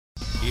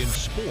In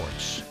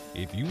sports,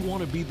 if you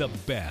want to be the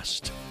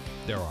best,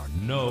 there are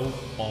no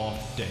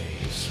off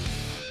days.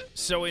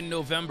 So in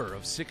November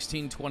of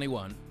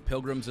 1621,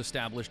 Pilgrims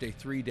established a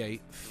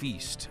 3-day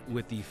feast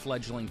with the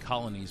fledgling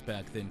colonies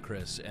back then,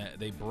 Chris.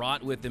 They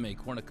brought with them a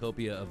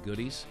cornucopia of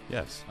goodies.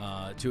 Yes.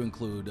 To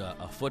include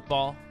a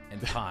football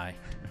and pie.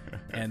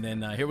 And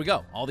then here we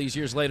go. All these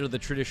years later, the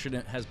tradition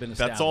has been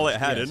established. That's all it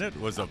had in it?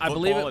 Was a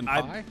football and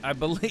pie? I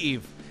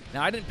believe.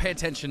 Now, I didn't pay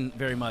attention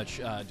very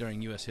much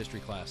during U.S. history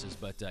classes,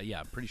 but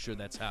yeah, I'm pretty sure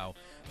that's how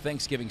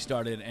Thanksgiving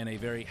started. And a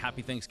very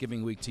happy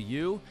Thanksgiving week to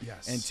you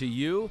and to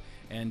you.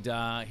 And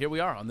here we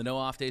are on the No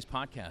Off Days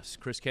podcast.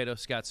 Chris Cato,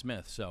 Scott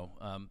Smith. So,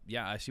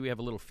 yeah, I see we have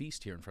a little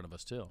feast here in front of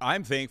us, too.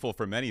 I'm thankful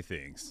for many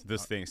things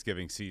this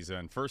Thanksgiving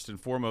season. First and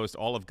foremost,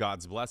 all of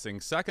God's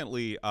blessings.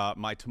 Secondly,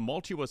 my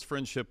tumultuous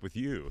friendship with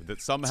you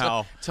that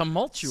somehow...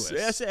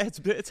 Tumultuous?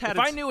 It's had if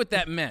I knew what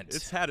that meant.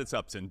 It's had its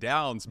ups and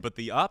downs, but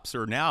the ups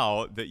are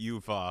now that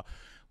you've...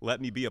 let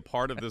me be a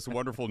part of this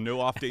wonderful No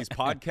Off Days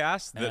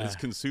podcast that has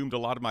consumed a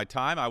lot of my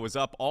time. I was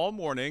up all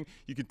morning.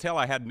 You could tell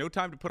I had no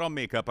time to put on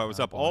makeup. I was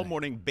up all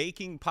morning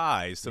baking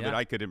pies so that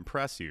I could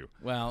impress you.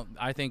 Well,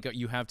 I think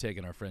you have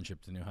taken our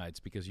friendship to new heights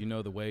because you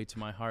know the way to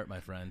my heart,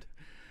 my friend.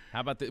 How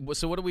about the?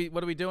 So what are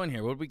we doing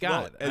here? What do we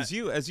got? Well, as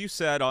you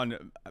said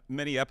on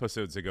many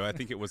episodes ago, I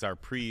think it was our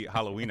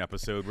pre-Halloween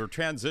episode. We're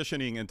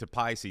transitioning into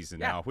pie season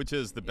now, which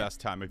is the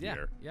best time of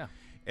year. Yeah.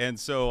 And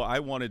so I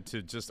wanted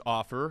to just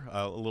offer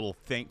a little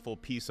thankful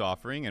peace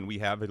offering, and we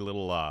have a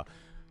little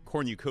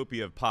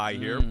cornucopia of pie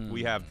here.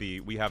 We have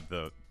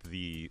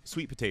the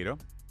sweet potato.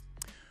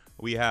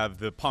 We have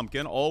the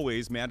pumpkin,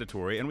 always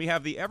mandatory, and we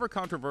have the ever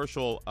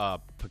controversial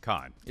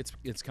pecan.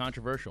 It's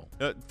controversial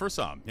for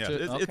some. Yeah,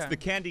 it's the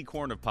candy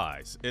corn of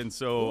pies, and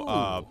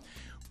so.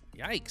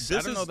 Yikes.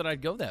 I don't know that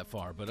I'd go that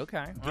far, but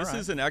okay. This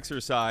is an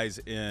exercise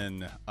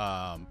in,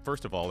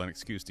 first of all, an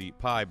excuse to eat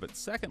pie, but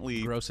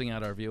secondly... grossing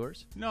out our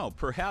viewers? No,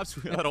 perhaps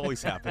that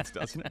always happens,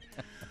 doesn't it?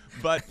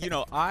 But,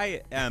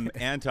 I am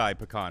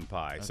anti-pecan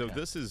pie, so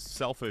this is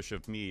selfish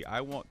of me.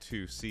 I want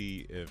to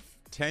see if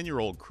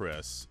 10-year-old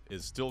Chris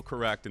is still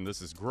correct and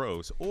this is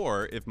gross,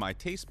 or if my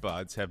taste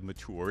buds have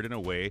matured in a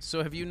way...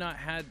 So have you not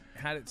had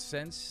it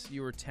since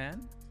you were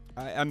 10?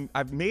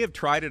 I may have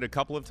tried it a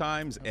couple of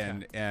times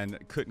and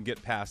couldn't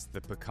get past the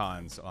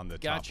pecans on the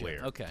top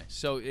layer. Okay,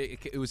 so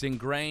it was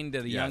ingrained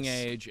at a young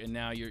age, and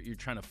now you're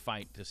trying to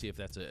fight to see if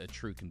that's a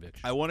true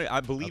conviction.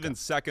 I believe in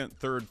second,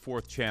 third,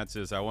 fourth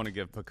chances. I want to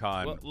give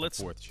pecan a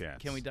fourth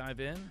chance. Can we dive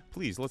in?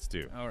 Please, let's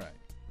do. All right.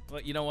 Well,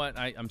 you know what?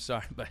 I'm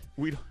sorry, but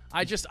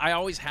I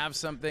always have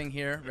something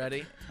here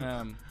ready.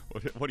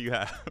 What do you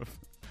have?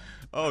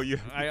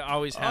 I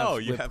always have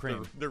whipped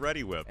cream. The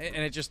Ready Whip. And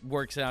it just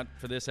works out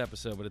for this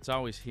episode, but it's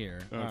always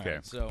here. Okay.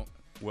 Right, so.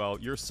 Well,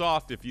 you're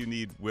soft if you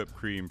need whipped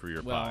cream for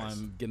your pies. Well,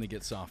 I'm going to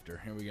get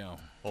softer. Here we go.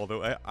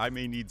 Although I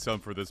may need some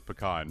for this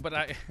pecan. But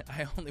I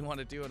only want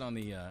to do it on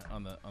the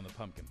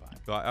pumpkin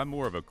pie. I'm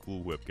more of a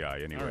Cool Whip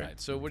guy anyway. All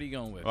right. So what are you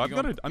going with? Well,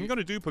 I'm going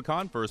to do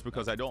pecan first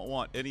because I don't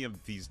want any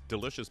of these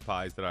delicious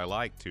pies that I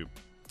like to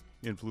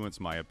influence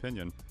my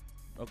opinion.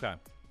 Okay.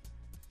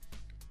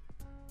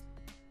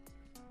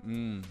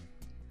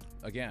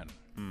 Again,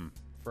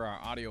 for our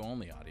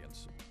audio-only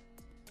audience.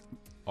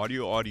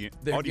 Audio.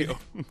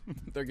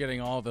 They're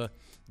getting all the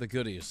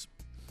goodies.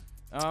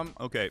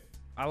 Okay.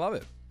 I love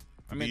it.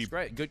 I mean, it's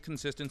great. Good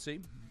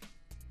consistency.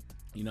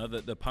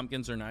 The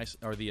pumpkins are nice,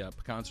 or the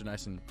pecans are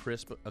nice and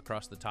crisp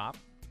across the top.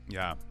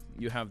 Yeah.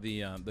 You have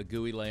the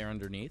gooey layer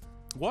underneath.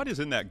 What is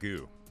in that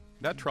goo?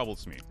 That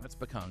troubles me. That's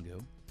pecan goo.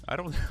 I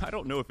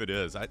don't know if it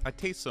is. I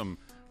taste some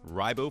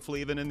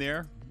riboflavin in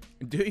there.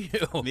 Do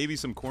you? Maybe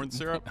some corn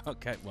syrup.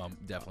 Okay, well,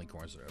 definitely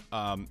corn syrup.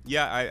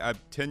 Yeah,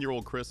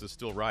 10-year-old Chris is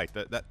still right.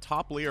 That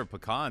top layer of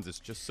pecans is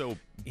just so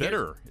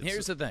bitter.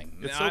 Here's the thing.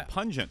 It's so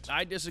pungent.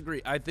 I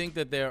disagree. I think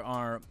that there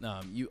are,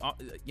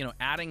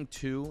 adding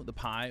to the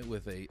pie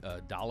with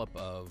a dollop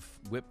of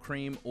whipped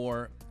cream,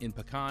 or in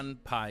pecan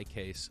pie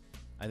case,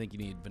 I think you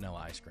need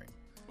vanilla ice cream.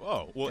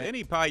 Oh, well,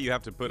 any pie you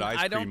have to put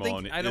ice cream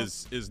on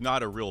is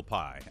not a real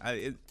pie.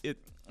 It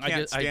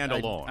can't stand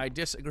alone. I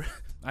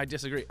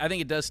disagree. I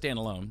think it does stand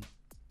alone,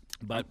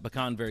 but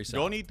pecan very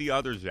solid. Don't eat the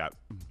others yet.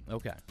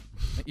 Okay.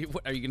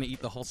 Are you going to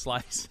eat the whole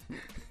slice?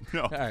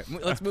 No. All right,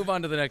 let's move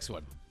on to the next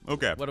one.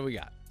 Okay. What do we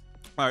got?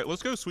 All right,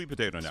 let's go sweet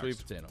potato next. Sweet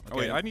potato. Okay. Oh,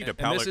 wait, I need a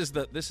palate.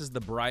 And this is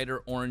the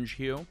brighter orange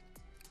hue,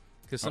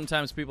 because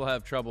sometimes people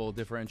have trouble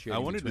differentiating. I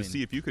wanted to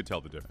see if you could tell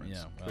the difference.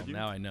 Yeah. Well,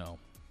 now I know.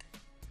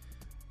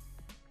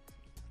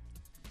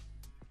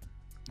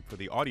 For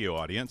the audio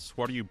audience,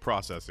 what are you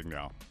processing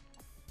now?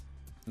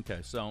 Okay,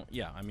 so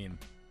yeah, I mean,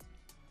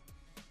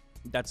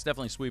 that's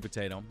definitely sweet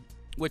potato,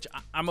 which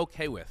I'm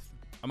okay with.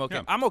 I'm okay.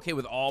 Yeah. I'm okay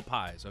with all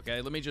pies.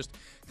 Okay, let me just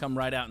come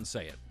right out and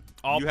say it.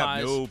 All you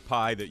pies. You have no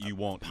pie that you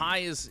won't. Pie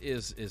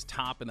is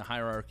top in the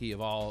hierarchy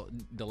of all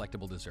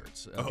delectable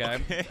desserts.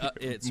 Okay,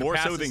 it more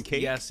so than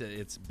cake. Yes,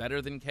 it's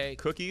better than cake.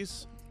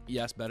 Cookies.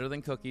 Yes, better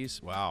than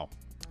cookies. Wow.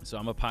 So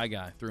I'm a pie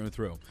guy through and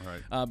through. All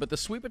right. But the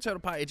sweet potato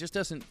pie, it just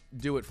doesn't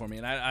do it for me.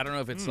 And I don't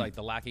know if it's like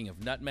the lacking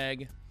of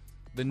nutmeg,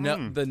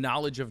 The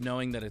knowledge of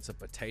knowing that it's a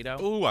potato.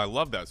 Oh, I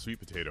love that sweet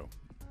potato.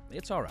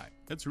 It's all right.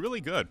 It's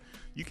really good.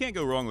 You can't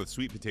go wrong with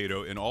sweet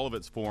potato in all of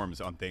its forms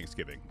on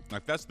Thanksgiving.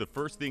 Like, that's the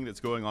first thing that's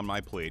going on my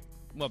plate.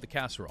 Well, the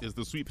casserole Is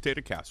the sweet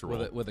potato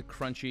casserole. with a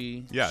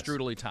crunchy, Yes.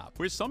 strudely top.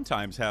 Which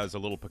sometimes has a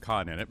little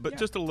pecan in it, but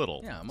just a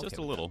little. Yeah, I'm just okay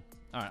a with little.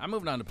 All right, I'm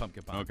moving on to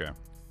pumpkin pie. Okay.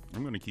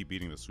 I'm going to keep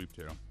eating the sweet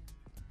potato.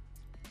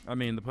 I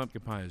mean, the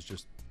pumpkin pie is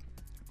just,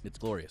 it's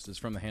glorious. It's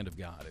from the hand of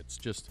God. It's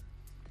just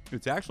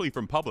It's actually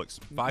from Publix,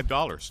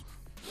 $5.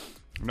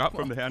 Not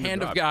from the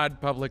hand of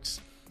God, Publix.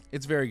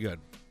 It's very good.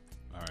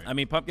 All right. I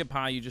mean, pumpkin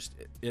pie,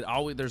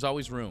 there's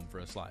always room for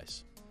a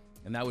slice.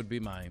 And that would be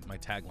my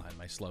tagline,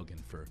 my slogan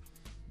for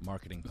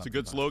marketing pumpkin It's a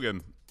good pie.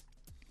 slogan.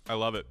 I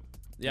love it.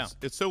 Yeah.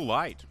 It's so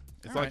light.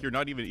 It's All like right. you're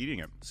not even eating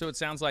it. So it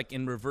sounds like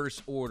in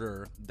reverse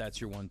order,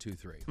 that's your 1, 2,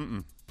 3.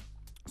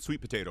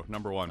 Sweet potato,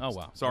 number one. Oh,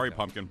 wow. Sorry, Okay.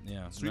 pumpkin.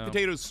 Yeah, Sweet no.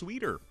 potato's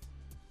sweeter.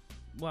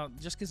 Well,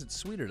 just because it's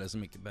sweeter doesn't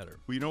make it better.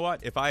 Well, you know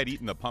what? If I had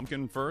eaten the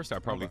pumpkin first, I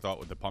probably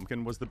thought the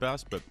pumpkin was the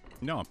best. But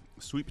no,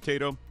 sweet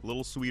potato, a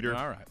little sweeter.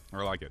 All right.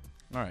 I like it.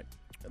 All right.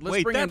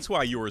 Wait, that's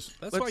why yours.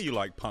 That's why let's- you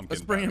like pumpkin.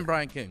 Let's bring in better.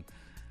 Brian King.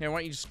 Here, why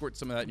don't you just squirt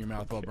some of that in your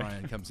mouth while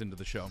Brian comes into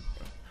the show?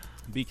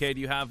 BK, do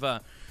you have?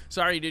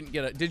 Sorry, you didn't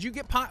get it. Did you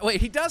get pie? Wait,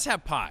 he does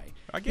have pie.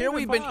 I gave Here him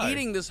we've been pie.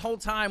 eating this whole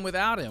time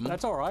without him.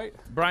 That's all right.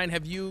 Brian,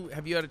 have you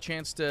had a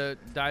chance to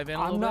dive in a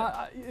little I'm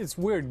not. It's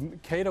weird.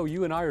 Cato,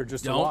 you and I are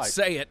just bit? Don't alike.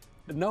 say it.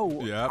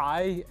 No, Yep.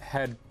 I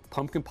had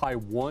pumpkin pie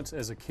once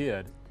as a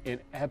kid and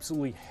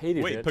absolutely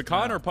hated Wait, it.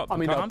 pecan or pumpkin? I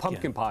mean, Pumpkin.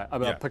 pumpkin pie. I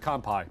mean, Yeah.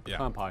 pecan pie. Yeah.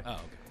 Pecan pie. Oh,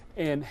 okay.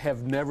 And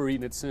have never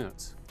eaten it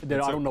since.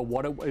 That I don't know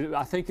what it.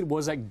 I think it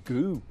was that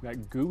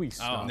gooey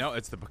stuff. No,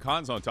 it's the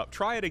pecans on top.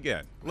 Try it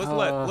again.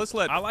 Let's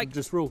let. I like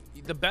Just real.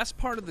 the best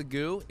part of the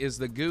goo is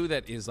the goo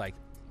that is like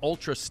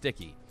ultra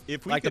sticky.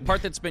 If we like the could-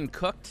 part that's been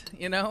cooked,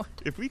 you know.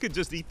 If we could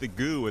just eat the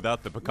goo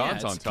without the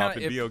pecans on it's top, kinda-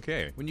 it'd be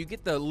okay. When you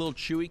get the little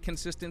chewy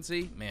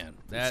consistency, man,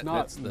 It's not.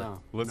 that's the.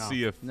 No. Let's no.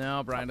 see if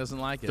No, Brian doesn't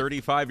like it.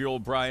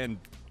 35-year-old Brian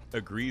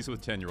agrees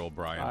with 10-year-old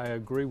Brian. I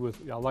agree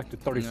with. I like the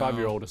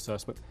 35-year-old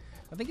assessment.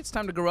 I think it's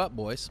time to grow up,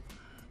 boys.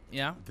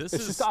 Yeah. this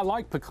It's is just I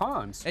like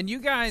pecans. And you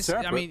guys,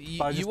 I Separate, mean,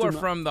 but I just you do are not-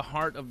 from the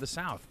heart of the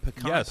South.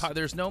 Pecan Yes. pie.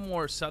 There's no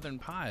more Southern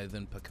pie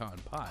than pecan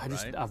pie,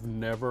 right? I've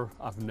never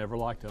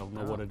liked it. I don't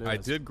know what it is. I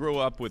did grow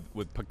up with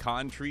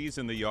pecan trees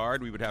in the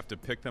yard. We would have to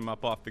pick them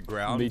up off the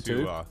ground Me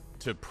too.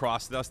 to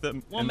process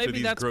them Well, into maybe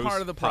these that's gross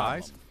part of the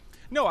pies. problem.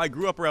 No, I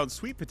grew up around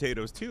sweet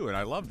potatoes too, and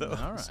I love those.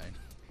 All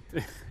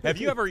right. Have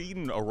you ever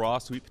eaten a raw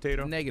sweet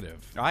potato? Negative.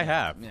 I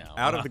have. Yeah, out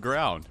well. of the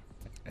ground.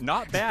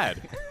 Not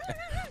bad.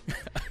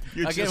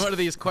 You're Again, just- one of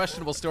these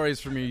questionable stories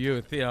from your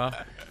youth. You know,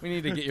 we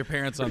need to get your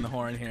parents on the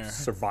horn here.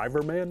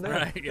 Survivor Man now?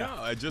 Right? Yeah.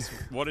 No, I just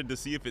wanted to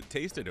see if it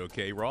tasted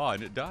okay raw,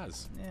 and it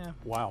does. Yeah.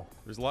 Wow.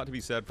 There's a lot to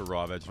be said for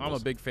raw vegetables. I'm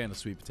a big fan of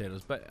sweet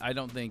potatoes, but I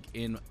don't think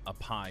in a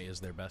pie is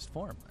their best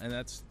form, and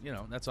that's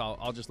that's all.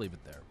 I'll just leave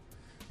it there.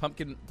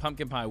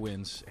 Pumpkin pie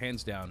wins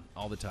hands down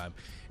all the time,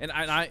 and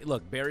I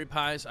look berry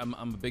pies. I'm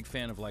a big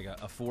fan of like a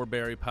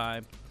 4-berry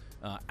pie.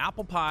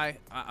 Apple pie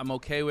I'm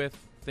okay with.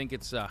 Think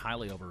it's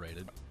highly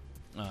overrated.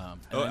 And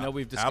I know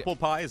we've discussed apple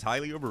pie is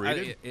highly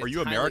overrated. Are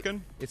you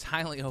American? It's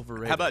highly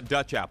overrated. How about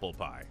Dutch apple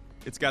pie?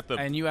 It's got the.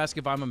 And you ask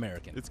if I'm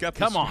American. It's got.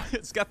 Come the, on.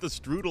 It's got the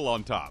strudel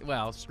on top.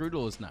 Well,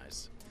 strudel is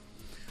nice.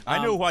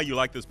 I know why you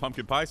like this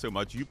pumpkin pie so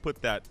much. You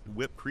put that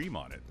whipped cream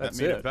on it. That's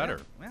that made it. it better.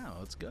 Wow,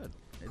 it's good.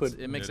 Put-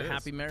 It makes It a is.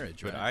 happy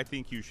marriage, But right? I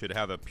think you should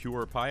have a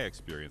pure pie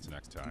experience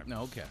next time.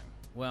 No, okay.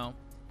 Well,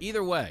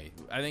 either way,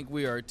 I think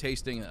we are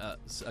tasting a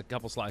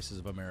couple slices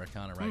of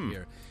Americana right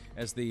here,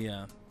 as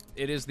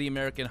it is the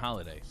American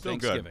holiday, So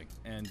good. Thanksgiving,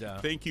 and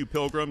Thank you,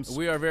 pilgrims.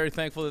 we are very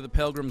thankful that the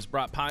Pilgrims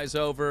brought pies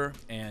over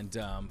and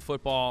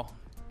football,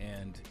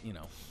 and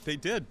They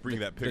did bring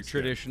that the pigskin,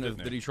 tradition of didn't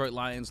the they? Detroit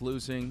Lions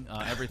losing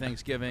every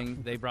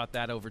Thanksgiving. They brought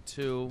that over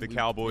too. The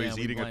Cowboys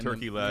we eating a blame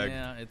turkey them. leg.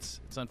 Yeah, it's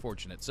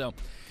unfortunate. So,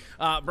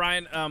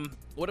 Brian,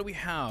 what do we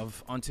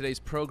have on today's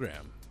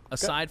program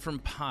aside from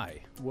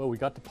pie? Well, we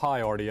got the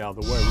pie already out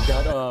of the way. We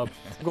got.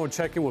 We're going to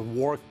check in with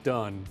Warrick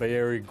Dunn, Bay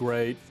Area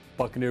great,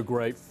 Buccaneer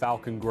great,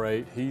 Falcon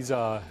great. He's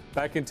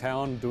back in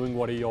town doing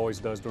what he always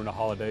does during the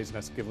holidays, and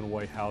that's giving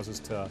away houses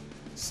to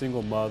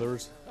single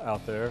mothers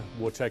out there.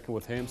 We'll check in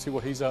with him, see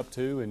what he's up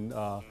to, and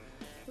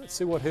let's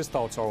see what his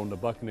thoughts are on the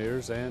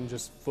Buccaneers and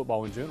just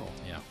football in general.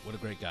 Yeah, what a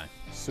great guy.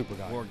 Super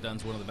guy. Warrick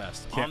Dunn's one of the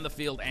best on the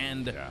field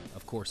and,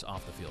 of course,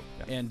 off the field.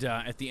 And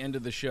at the end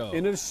of the show,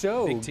 End of the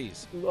show. big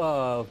tease.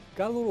 Got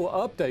a little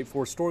update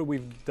for a story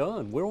we've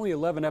done. We're only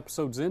 11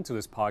 episodes into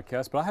this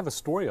podcast, but I have a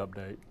story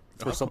update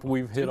for something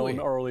we've hit do on we?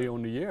 early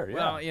on the year.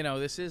 Yeah. Well,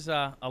 this is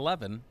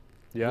 11.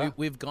 Yeah.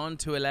 We've gone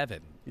to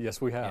 11.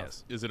 Yes, we have.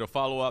 Yes. Is it a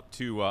follow-up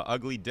to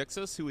Ugly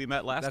Dixus, who we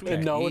met last That's week?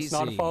 okay. No, it's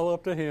not a Easy.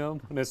 follow-up to him,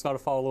 and it's not a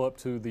follow-up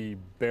to the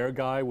bear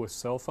guy with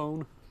cell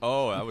phone.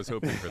 Oh, I was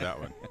hoping for that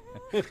one.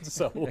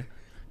 So,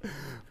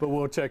 but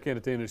we'll check in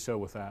at the end of the show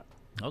with that.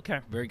 Okay,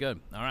 very good.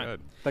 All right.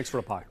 Good. Thanks for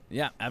the pie.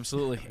 Yeah,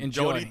 absolutely.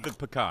 Enjoy. Don't eat the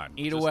pecan.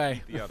 Eat Just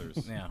away. Eat the others.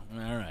 Yeah,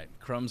 all right.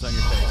 Crumbs on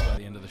your face by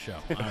the end of the show.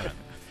 All right.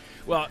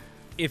 Well,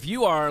 If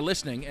you are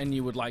listening and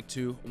you would like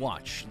to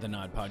watch the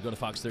nodpod, go to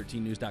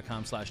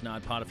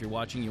fox13news.com/nodpod. If you're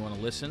watching, you want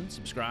to listen,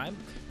 subscribe.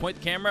 Point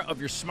the camera of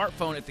your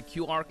smartphone at the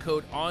QR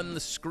code on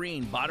the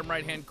screen, bottom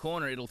right-hand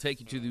corner. It'll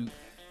take you to the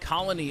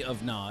colony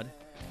of Nod.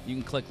 You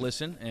can click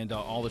listen, and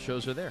all the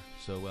shows are there.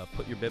 So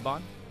put your bib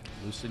on,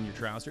 loosen your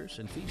trousers,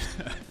 and feast.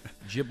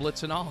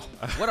 Giblets and all.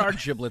 What are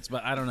giblets?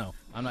 But I don't know.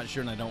 I'm not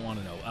sure, and I don't want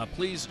to know.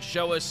 Please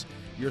show us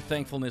your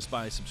thankfulness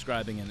by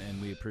subscribing,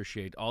 and we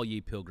appreciate all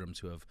ye pilgrims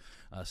who have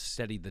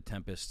steadied the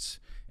tempests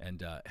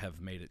and have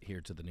made it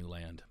here to the new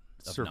land.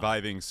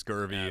 Surviving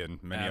scurvy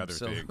and many other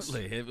things.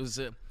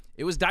 Absolutely.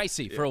 It was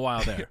dicey for a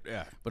while there,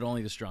 yeah. But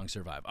only the strong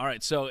survive. All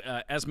right, so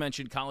as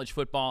mentioned, college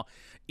football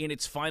in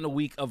its final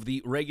week of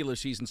the regular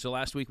season. So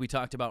last week we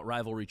talked about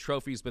rivalry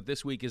trophies, but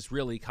this week is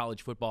really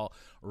college football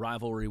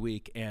rivalry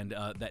week, and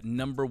that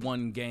number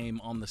one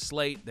game on the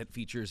slate that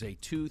features a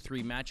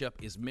 2-3 matchup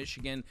is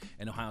Michigan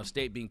and Ohio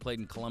State being played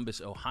in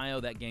Columbus,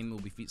 Ohio. That game will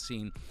be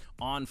seen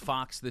on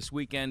Fox this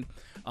weekend,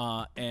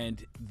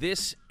 and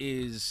this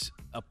is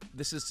a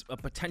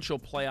potential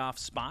playoff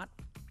spot.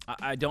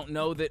 I don't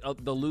know that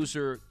the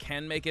loser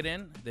can make it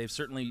in. They've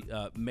certainly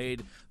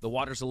made the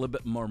waters a little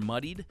bit more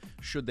muddied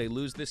should they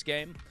lose this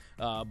game.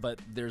 But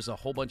there's a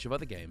whole bunch of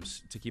other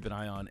games to keep an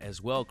eye on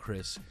as well,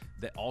 Chris,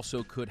 that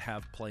also could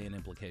have play-in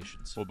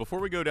implications. Well, before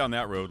we go down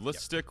that road,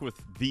 let's stick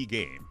with the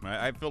game.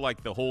 I feel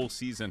like the whole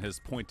season has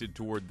pointed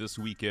toward this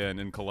weekend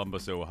in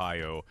Columbus,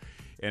 Ohio.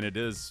 And it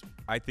is,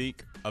 I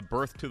think, a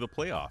birth to the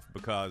playoff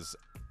because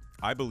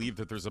I believe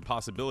that there's a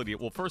possibility.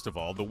 Well, first of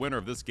all, the winner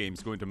of this game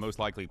is going to most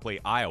likely play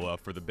Iowa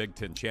for the Big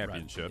Ten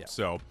championship. Right. Yeah.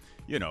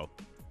 So,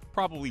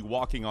 probably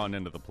walking on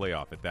into the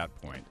playoff at that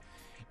point.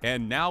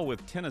 And now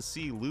with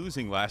Tennessee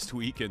losing last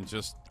week in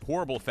just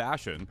horrible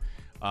fashion,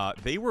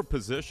 they were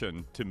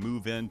positioned to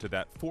move into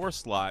that 4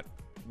 slot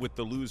with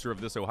the loser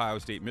of this Ohio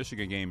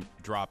State-Michigan game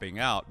dropping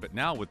out. But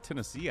now with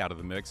Tennessee out of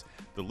the mix,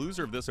 the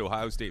loser of this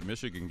Ohio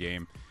State-Michigan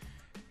game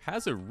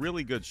has a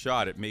really good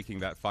shot at making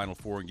that Final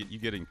Four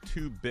and getting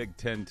 2 Big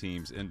Ten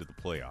teams into the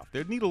playoff.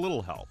 They'd need a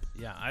little help.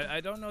 Yeah,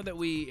 I don't know that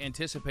we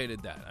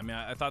anticipated that. I mean,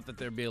 I thought that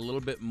there'd be a little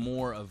bit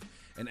more of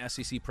an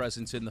SEC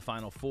presence in the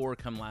Final Four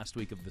come last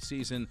week of the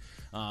season,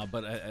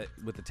 but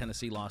with the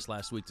Tennessee loss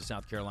last week to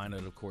South Carolina,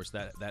 of course,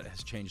 that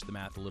has changed the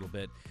math a little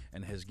bit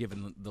and has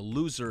given the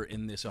loser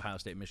in this Ohio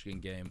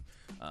State-Michigan game,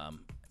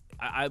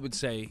 I would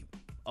say,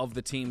 of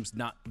the teams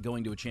not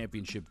going to a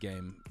championship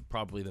game,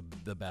 probably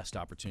the best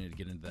opportunity to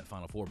get into that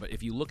Final Four. But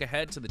if you look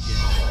ahead to the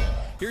championship game,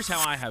 here's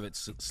how I have it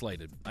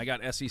slated. I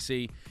got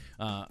SEC.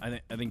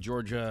 I think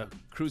Georgia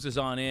cruises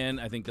on in.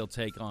 I think they'll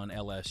take on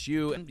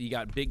LSU. And you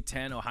got Big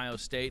Ten, Ohio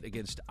State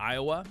against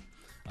Iowa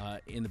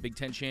in the Big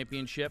Ten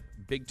championship.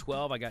 Big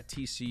 12, I got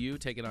TCU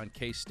taking on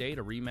K-State,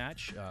 a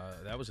rematch.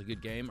 That was a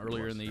good game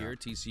earlier in the year.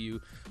 TCU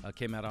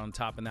came out on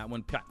top in that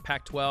one.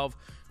 Pac-12,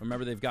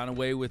 remember they've gone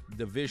away with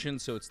division,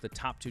 so it's the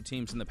top 2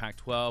 teams in the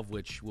Pac-12,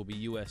 which will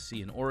be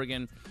USC and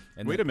Oregon.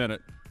 And Wait a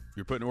minute.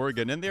 You're putting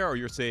Oregon in there, or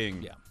you're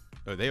saying – Yeah.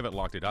 Oh, they haven't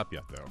locked it up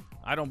yet, though.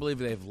 I don't believe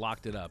they've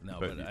locked it up, no.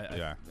 But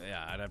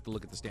I'd have to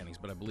look at the standings.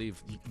 But I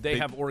believe they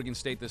have Oregon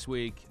State this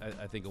week.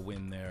 I think a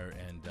win there.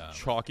 And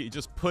chalky,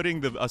 just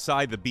putting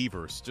aside the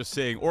Beavers, just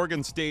saying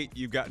Oregon State,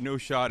 you've got no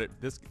shot at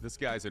this. This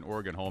guy's an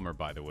Oregon homer,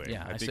 by the way.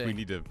 Yeah, I think we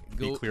need to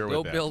be clear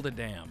with that. Go build a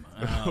dam.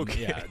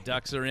 Okay. Yeah,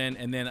 Ducks are in,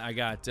 and then I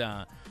got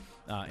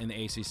in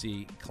the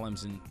ACC,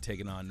 Clemson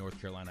taking on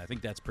North Carolina. I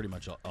think that's pretty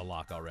much a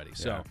lock already.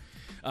 So,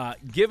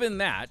 given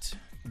that,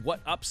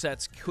 what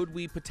upsets could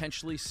we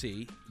potentially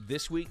see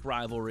this week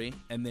rivalry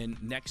and then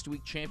next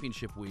week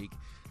championship week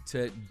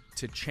to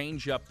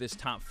change up this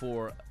top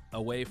 4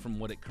 away from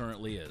what it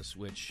currently is,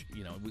 which,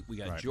 we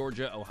got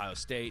Georgia, Ohio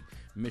State,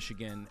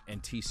 Michigan,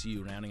 and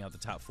TCU rounding out the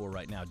top 4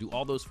 right now. Do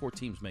all those 4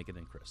 teams make it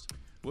in, Chris?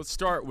 Let's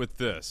start with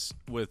this,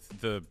 with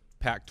the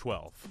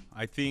Pac-12.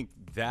 I think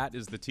that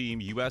is the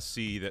team,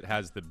 USC, that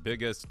has the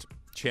biggest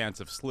chance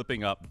of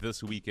slipping up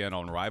this weekend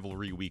on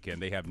rivalry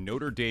weekend. They have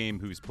Notre Dame,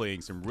 who's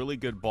playing some really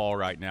good ball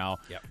right now,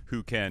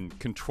 who can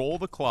control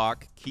the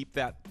clock, keep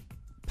that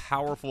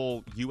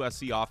powerful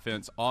USC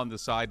offense on the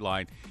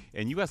sideline,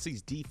 and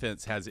USC's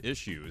defense has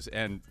issues.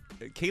 And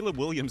Caleb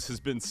Williams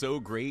has been so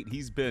great.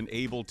 He's been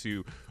able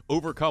to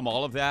overcome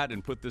all of that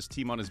and put this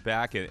team on his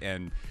back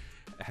and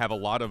have a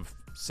lot of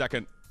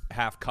second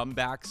half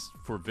comebacks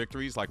for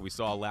victories like we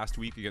saw last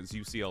week against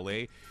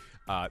UCLA.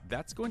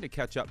 That's going to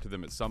catch up to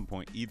them at some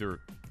point, either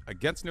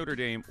against Notre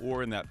Dame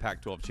or in that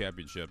Pac-12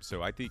 championship.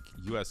 So I think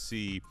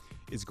USC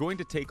is going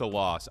to take a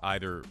loss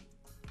either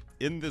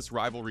in this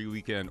rivalry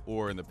weekend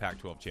or in the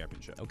Pac-12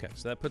 championship. Okay,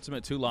 so that puts them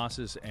at 2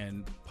 losses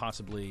and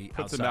possibly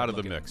puts them out of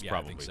the mix,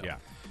 probably. I think so.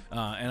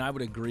 And I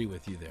would agree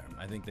with you there.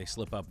 I think they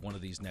slip up one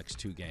of these next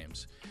 2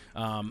 games.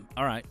 All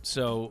right,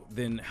 so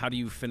then how do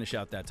you finish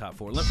out that top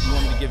 4? You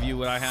want me to give you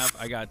what I have?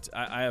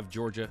 I have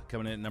Georgia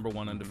coming in at number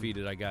 1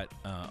 undefeated. I got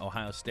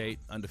Ohio State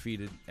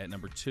undefeated at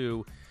number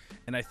 2.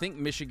 And I think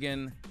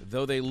Michigan,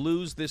 though they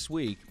lose this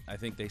week, I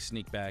think they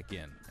sneak back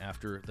in.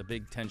 After the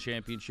Big Ten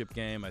championship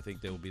game, I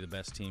think they will be the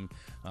best team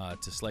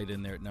to slate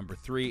in there at number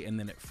 3. And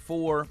then at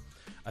 4,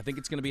 I think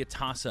it's going to be a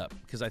toss-up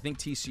because I think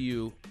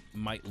TCU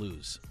might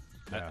lose.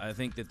 Yeah. I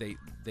think that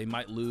they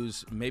might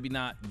lose, maybe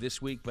not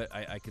this week, but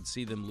I could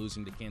see them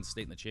losing to Kansas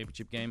State in the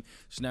championship game.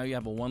 So now you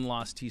have a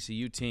one-loss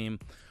TCU team,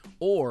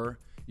 or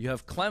you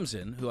have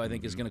Clemson, who I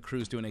think is going to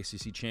cruise to an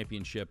ACC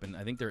championship, and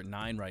I think they're at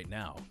 9 right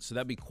now. So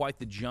that'd be quite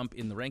the jump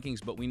in the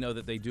rankings, but we know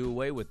that they do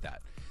away with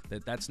that.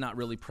 That's not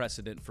really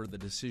precedent for the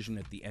decision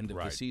at the end of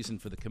the season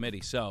for the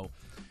committee. So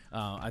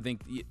I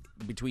think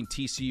between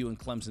TCU and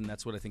Clemson,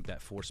 that's what I think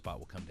that 4 spot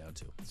will come down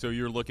to. So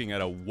you're looking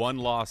at a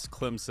one-loss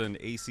Clemson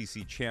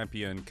ACC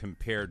champion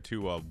compared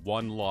to a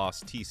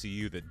one-loss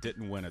TCU that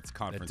didn't win its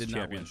conference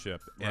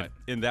championship. And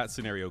in that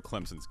scenario,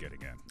 Clemson's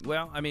getting in.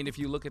 Well, I mean, if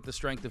you look at the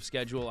strength of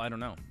schedule, I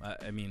don't know.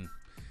 I mean,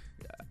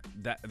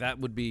 that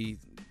would be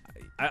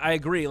 – I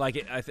agree.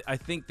 Like, I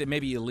think that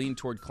maybe you lean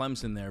toward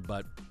Clemson there,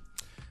 but –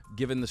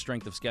 given the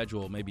strength of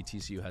schedule, maybe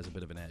TCU has a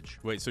bit of an edge.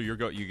 Wait, so you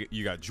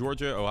got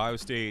Georgia, Ohio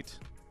State.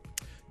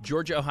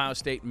 Georgia, Ohio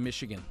State,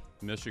 Michigan.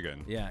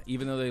 Yeah,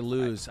 even though they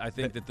lose, I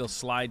think that they'll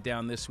slide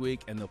down this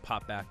week and they'll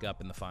pop back up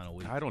in the final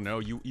week. I don't know.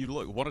 You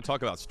want to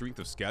talk about strength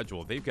of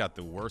schedule. They've got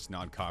the worst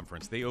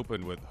non-conference. They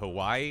opened with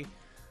Hawaii,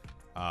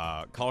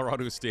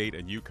 Colorado State,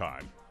 and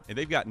UConn. And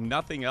they've got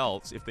nothing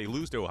else. If they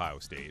lose to Ohio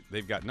State,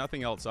 they've got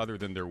nothing else other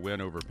than their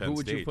win over Penn State. Who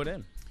would you put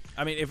in?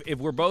 I mean, if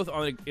we're both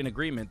in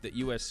agreement that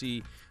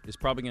USC is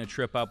probably going to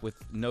trip up with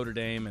Notre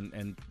Dame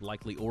and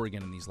likely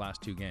Oregon in these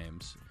last 2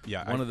 games.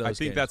 Yeah, one of those. I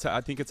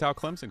think it's how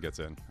Clemson gets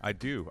in. I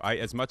do.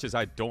 As much as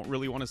I don't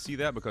really want to see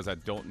that because I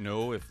don't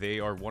know if they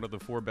are one of the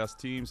 4 best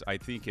teams. I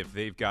think if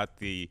they've got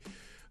the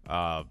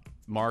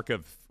mark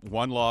of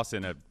 1 loss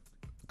in a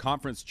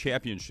conference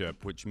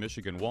championship, which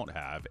Michigan won't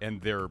have,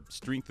 and their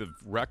strength of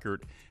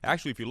record.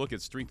 Actually, if you look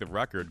at strength of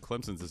record,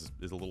 Clemson's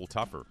is a little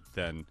tougher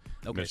than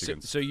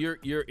Michigan's. So you're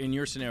in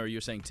your scenario, you're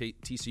saying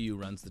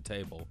TCU runs the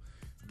table,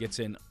 gets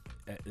in,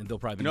 and they'll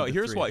probably be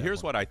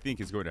here's what I think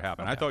is going to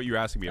happen. Okay. I thought you were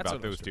asking me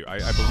about those 2. I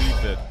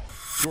believe that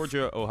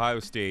Georgia, Ohio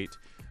State,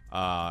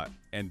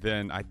 and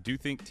then I do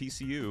think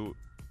TCU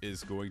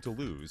is going to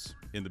lose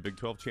in the Big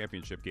 12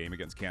 championship game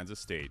against Kansas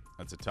State.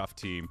 That's a tough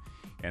team,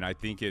 and I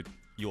think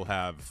you'll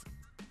have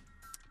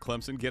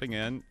Clemson getting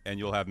in, and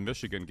you'll have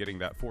Michigan getting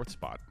that 4th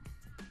spot.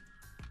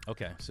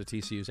 Okay, so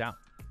TCU's out.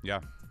 Yeah.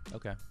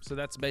 Okay, so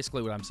that's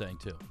basically what I'm saying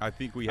too. I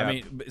think we have. I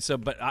mean,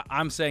 but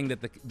I'm saying that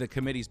the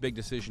committee's big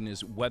decision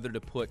is whether to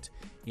put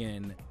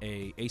in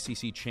a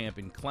ACC champ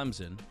in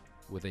Clemson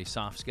with a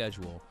soft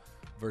schedule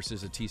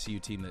versus a TCU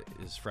team that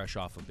is fresh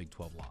off a Big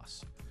 12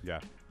 loss.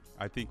 Yeah.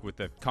 I think with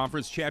the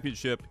conference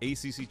championship,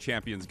 ACC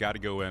champions got to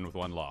go in with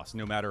 1 loss,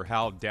 no matter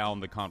how down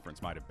the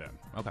conference might have been.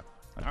 Okay.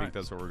 I think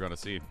that's what we're going to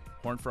see.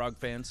 Horned Frog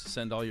fans,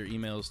 send all your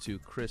emails to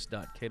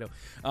chris.cato.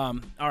 All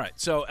right,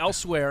 so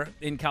elsewhere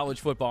in college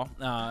football,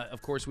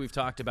 of course, we've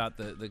talked about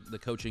the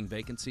coaching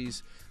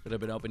vacancies that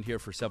have been opened here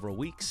for several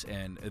weeks,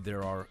 and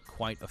there are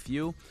quite a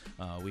few.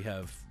 We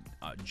have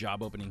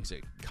job openings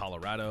at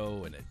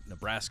Colorado and at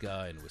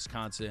Nebraska and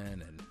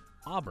Wisconsin and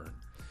Auburn.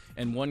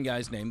 And one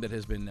guy's name that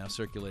has been now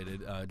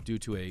circulated due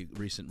to a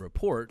recent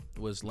report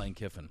was Lane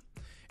Kiffin.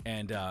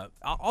 And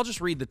I'll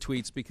just read the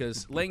tweets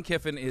because Lane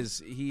Kiffin is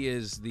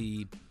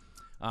the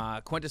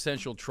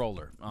quintessential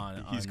troller.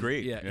 He's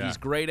great. Yeah, he's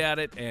great at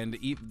it. And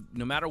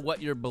no matter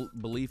what your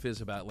belief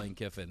is about Lane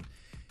Kiffin,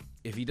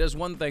 if he does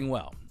one thing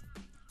well,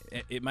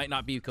 it might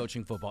not be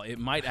coaching football. It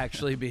might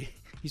actually be.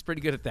 He's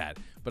pretty good at that,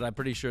 but I'm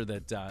pretty sure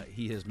that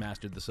he has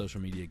mastered the social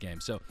media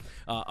game. So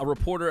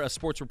a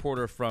sports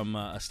reporter from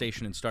a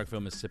station in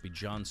Starkville, Mississippi,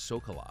 John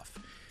Sokoloff,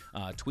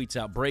 tweets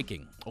out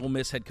breaking. Ole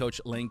Miss head coach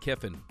Lane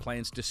Kiffin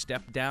plans to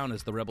step down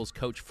as the Rebels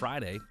coach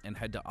Friday and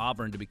head to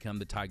Auburn to become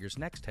the Tigers'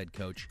 next head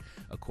coach,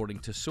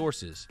 according to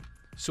sources.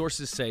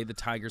 Sources say the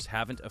Tigers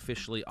haven't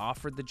officially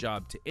offered the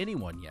job to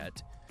anyone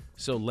yet,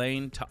 so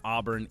Lane to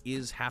Auburn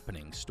is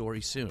happening.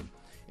 Story soon.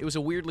 It was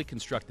a weirdly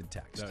constructed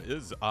text. That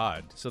is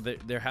odd. So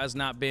there has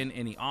not been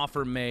any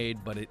offer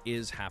made, but it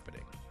is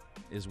happening,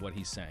 is what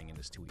he's saying in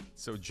his tweet.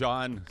 So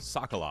John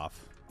Sokoloff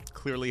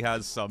clearly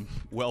has some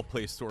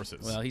well-placed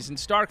sources. Well, he's in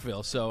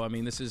Starkville, so, I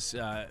mean, this is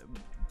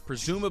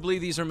presumably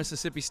these are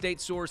Mississippi State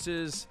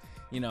sources.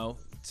 You know,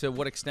 to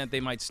what extent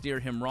they might steer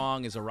him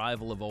wrong as a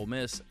rival of Ole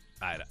Miss,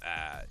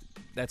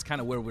 that's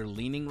kind of where we're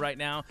leaning right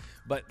now.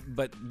 But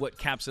what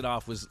caps it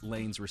off was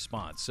Lane's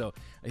response. So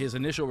his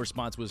initial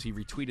response was he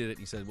retweeted it and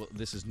he said, well,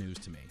 this is news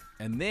to me.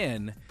 And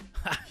then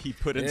he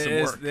put in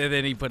some work.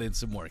 Then he put in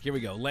some work. Here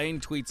we go. Lane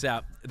tweets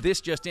out, this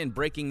just in,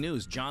 breaking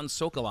news. John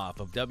Sokoloff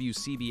of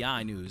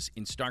WCBI News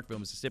in Starkville,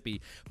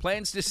 Mississippi,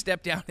 plans to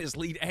step down as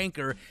lead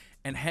anchor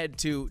and head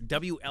to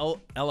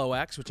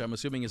WLOX, which I'm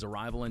assuming is a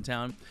rival in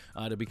town,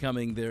 to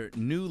becoming their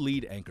new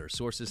lead anchor.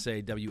 Sources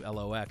say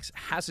WLOX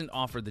hasn't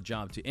offered the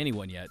job to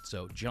anyone yet,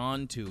 so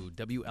John to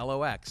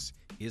WLOX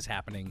is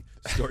happening.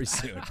 Story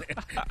soon.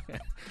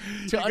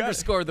 To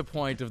underscore the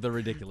point of the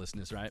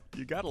ridiculousness, right?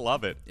 You got to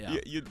love it. Yeah.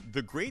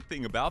 The great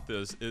thing about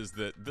this is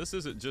that this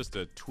isn't just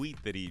a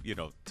tweet that he,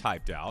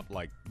 typed out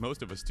like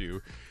most of us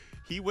do.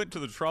 He went to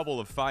the trouble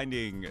of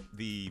finding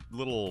the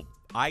little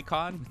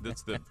icon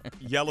that's the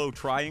yellow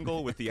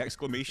triangle with the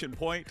exclamation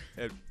point,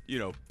 and,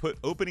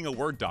 opening a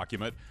Word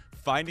document,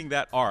 finding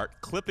that art,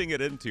 clipping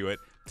it into it,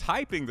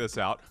 typing this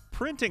out,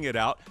 printing it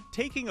out,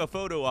 taking a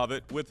photo of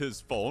it with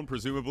his phone,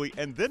 presumably,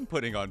 and then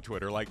putting on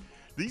Twitter. Like,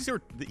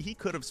 he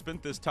could have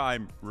spent this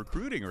time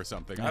recruiting or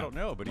something. Yeah. I don't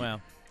know, but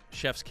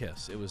chef's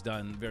kiss. It was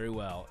done very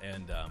well,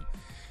 and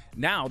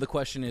now the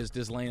question is,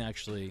 does Lane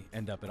actually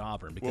end up at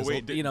Auburn? Because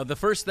the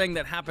first thing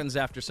that happens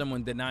after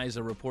someone denies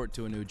a report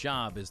to a new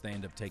job is they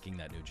end up taking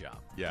that new job.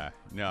 Yeah,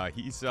 no,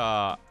 he's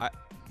I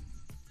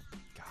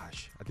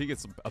think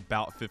it's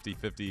about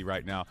 50-50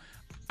 right now.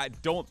 I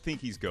don't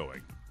think he's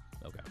going.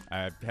 Okay.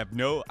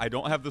 I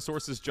don't have the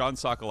sources John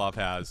Sokoloff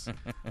has.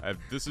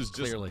 This is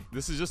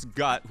just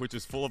gut, which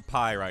is full of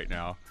pie right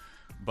now.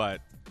 But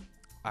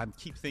I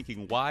keep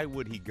thinking, why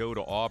would he go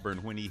to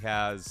Auburn when he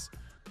has?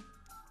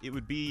 It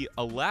would be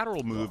a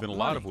lateral move in a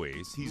lot of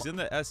ways. He's in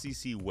the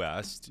SEC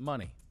West.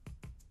 Money.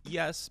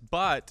 Yes,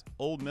 but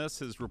Ole Miss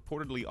has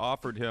reportedly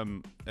offered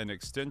him an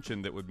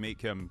extension that would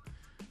make him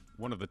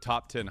one of the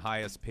top 10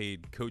 highest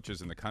paid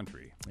coaches in the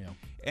country. Yeah.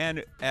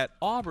 And at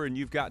Auburn,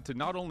 you've got to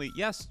not only,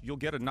 yes, you'll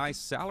get a nice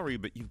salary,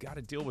 but you've got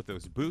to deal with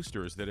those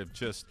boosters that have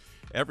just,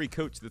 every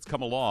coach that's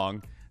come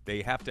along,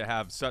 they have to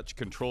have such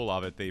control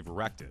of it, they've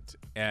wrecked it.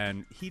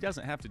 And he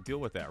doesn't have to deal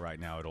with that right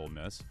now at Ole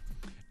Miss.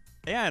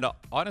 And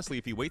honestly,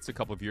 if he waits a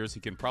couple of years, he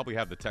can probably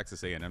have the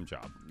Texas A&M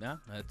job. Yeah,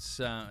 that's.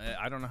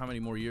 I don't know how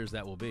many more years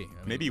that will be.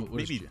 I mean,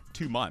 maybe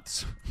 2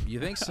 months. You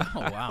think so?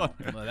 Wow,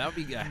 well, that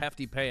would be a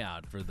hefty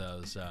payout for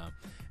those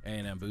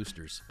A&M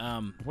boosters.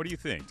 What do you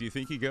think? Do you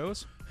think he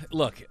goes?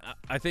 Look,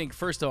 I think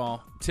first of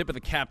all, tip of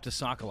the cap to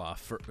Sokoloff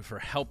for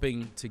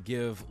helping to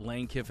give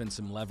Lane Kiffin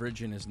some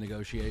leverage in his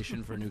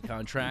negotiation for a new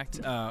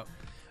contract.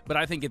 But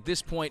I think at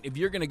this point, if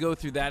you're going to go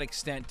through that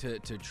extent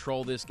to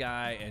troll this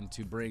guy and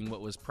to bring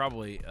what was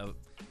probably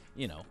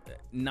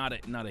not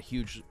a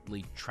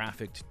hugely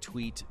trafficked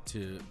tweet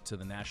to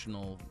the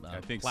national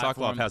I think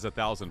platform. Sokoloff has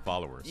 1,000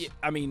 followers. Yeah,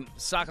 I mean,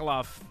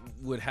 Sokoloff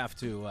would have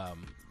to.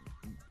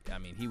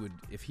 He would,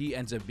 if he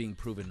ends up being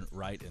proven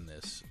right in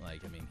this.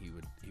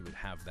 He would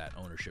have that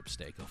ownership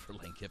stake over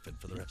Lane Kiffin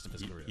for the rest of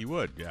his career. He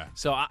would, yeah.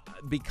 So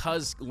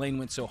because Lane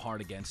went so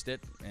hard against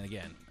it, and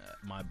again,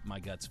 my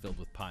gut's filled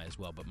with pie as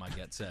well, but my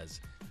gut says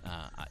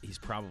he's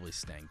probably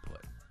staying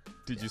put.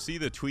 Did you see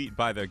the tweet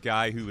by the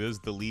guy who is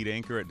the lead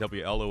anchor at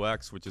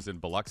WLOX, which is in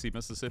Biloxi,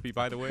 Mississippi,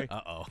 by the way?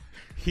 Uh-oh.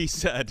 He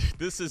said,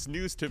 "This is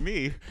news to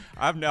me.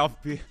 I've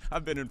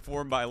been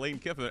informed by Lane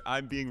Kiffin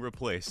I'm being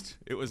replaced.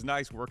 It was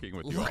nice working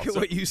with you all." Look at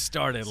what you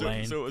started,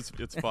 Lane. So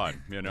it's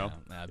fun, Yeah,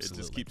 It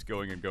just keeps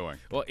going and going.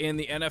 Well, in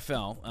the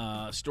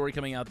NFL, story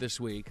coming out this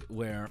week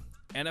where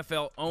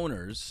NFL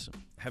owners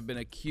have been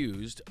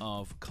accused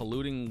of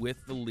colluding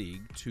with the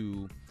league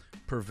to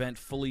prevent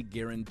fully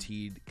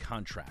guaranteed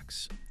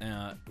contracts,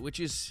 which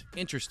is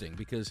interesting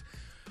because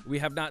we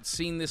have not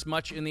seen this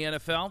much in the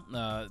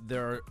NFL.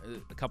 There are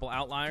a couple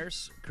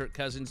outliers. Kirk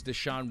Cousins,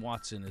 Deshaun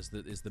Watson is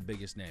the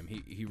biggest name.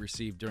 He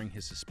received during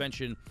his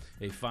suspension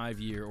a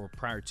 5-year, or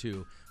prior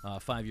to,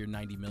 5-year,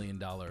 $90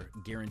 million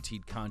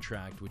guaranteed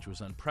contract, which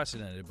was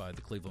unprecedented by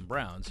the Cleveland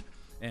Browns.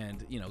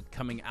 And,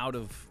 coming out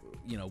of,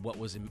 what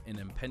was an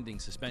impending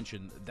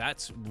suspension,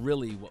 that's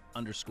really what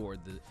underscored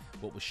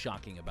what was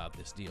shocking about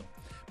this deal.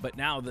 But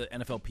now the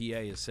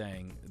NFLPA is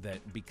saying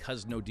that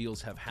because no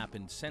deals have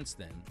happened since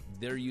then,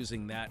 they're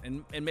using that,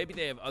 and maybe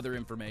they have other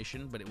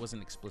information, but it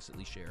wasn't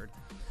explicitly shared,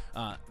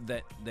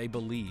 that they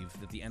believe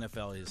that the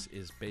NFL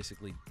is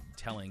basically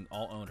telling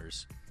all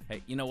owners,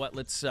 hey, you know what,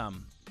 let's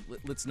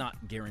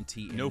not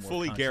guarantee any no more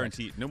fully contracts.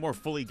 guaranteed, no more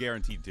fully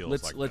guaranteed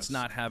deals. Let's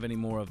not have any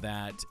more of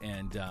that,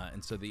 and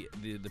so the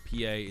PA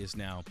is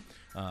now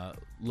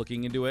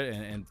looking into it,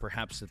 and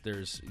perhaps that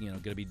there's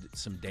going to be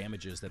some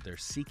damages that they're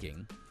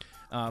seeking.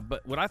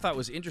 But what I thought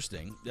was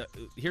interesting,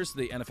 here's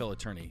the NFL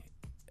attorney.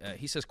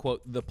 He says,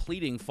 quote, "The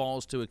pleading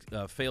fails to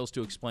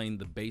explain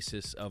the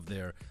basis of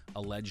their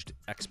alleged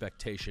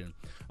expectation.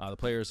 The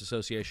Players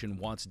Association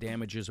wants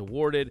damages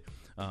awarded.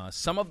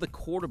 Some of the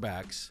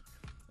quarterbacks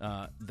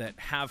that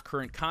have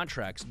current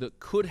contracts that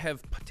could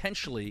have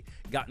potentially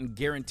gotten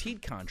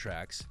guaranteed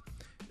contracts,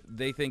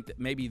 they think that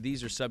maybe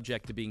these are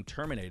subject to being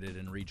terminated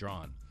and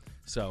redrawn."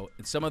 So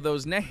some of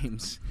those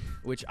names,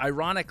 which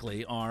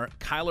ironically are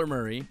Kyler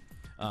Murray,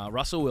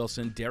 Russell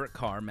Wilson, Derek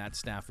Carr, Matt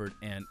Stafford,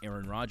 and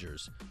Aaron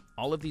Rodgers.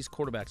 All of these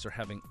quarterbacks are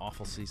having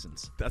awful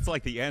seasons. That's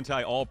like the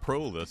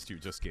anti-all-pro list you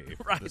just gave.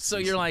 Right, so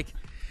you're like,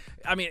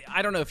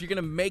 I don't know, if you're going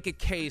to make a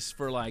case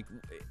for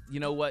you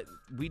know what,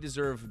 we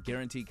deserve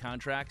guaranteed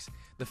contracts,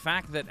 the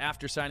fact that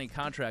after signing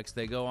contracts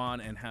they go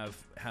on and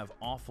have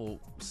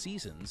awful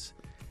seasons,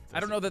 I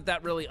don't know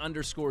that really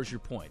underscores your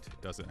point.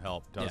 Doesn't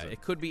help, does it?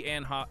 It could be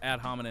ad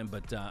hominem,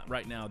 but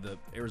right now the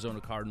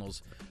Arizona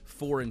Cardinals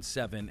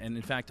 4-7, and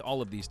in fact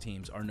all of these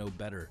teams are no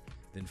better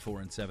than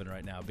 4-7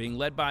 right now, being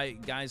led by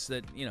guys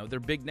that, you know, they're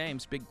big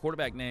names, big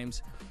quarterback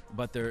names,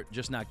 but they're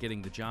just not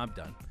getting the job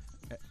done.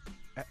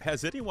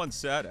 Has anyone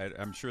said,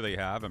 I'm sure they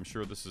have, I'm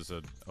sure this is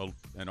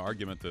an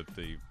argument that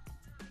the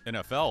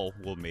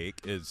NFL will make,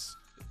 is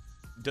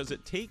does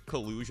it take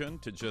collusion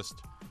to just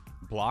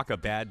block a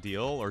bad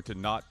deal or to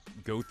not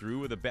go through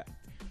with a bad?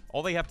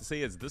 All they have to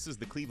say is, this is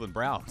the Cleveland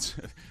Browns.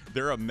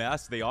 They're a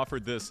mess. They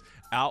offered this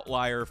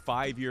outlier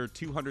 5-year,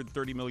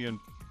 $230 million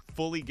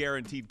fully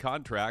guaranteed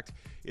contract.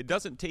 It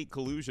doesn't take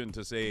collusion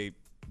to say,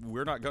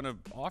 we're not going to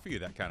offer you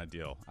that kind of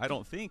deal. I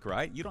don't think,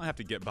 right? You don't have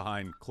to get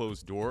behind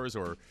closed doors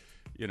or,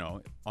 you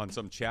know, on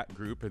some chat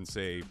group and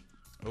say,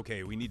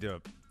 okay, we need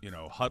to, you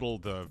know, huddle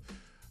the,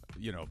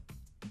 you know,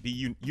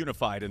 be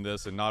unified in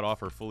this and not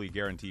offer fully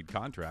guaranteed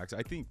contracts.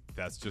 I think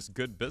that's just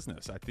good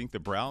business. I think the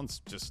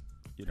Browns just,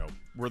 you know,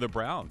 were the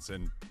Browns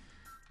and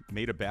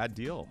made a bad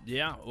deal.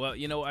 Yeah, well,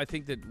 you know, I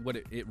think that what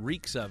it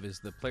reeks of is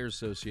the Players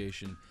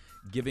Association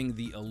giving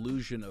the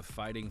illusion of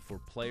fighting for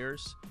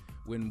players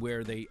when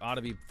where they ought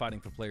to be fighting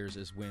for players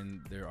is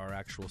when there are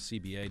actual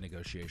CBA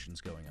negotiations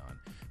going on.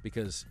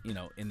 Because, you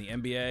know, in the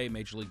NBA,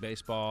 Major League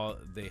Baseball,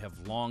 they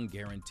have long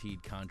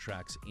guaranteed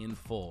contracts in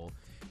full,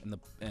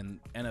 and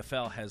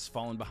NFL has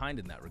fallen behind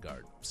in that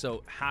regard.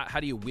 So how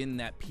do you win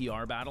that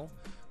PR battle?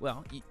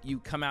 Well, you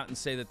come out and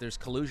say that there's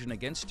collusion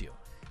against you.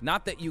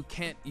 Not that you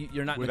can't,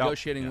 you're not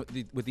negotiating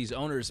with these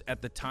owners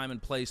at the time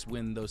and place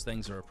when those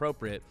things are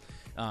appropriate.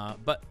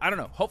 But I don't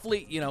know.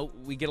 Hopefully, you know,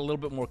 we get a little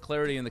bit more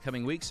clarity in the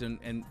coming weeks,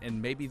 and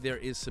maybe there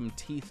is some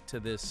teeth to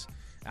this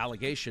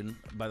allegation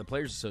by the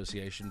Players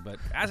Association. But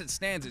as it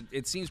stands,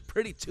 it seems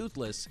pretty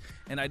toothless,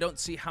 and I don't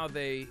see how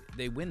they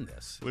win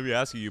this. Let me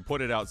ask you, you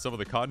pointed out some of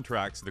the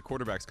contracts, the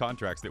quarterback's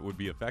contracts that would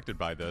be affected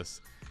by this.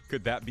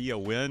 Could that be a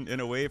win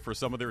in a way for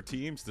some of their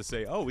teams to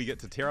say, oh, we get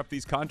to tear up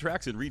these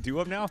contracts and redo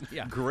them now?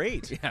 Yeah.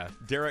 Great. Yeah.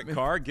 Derek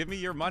Carr, give me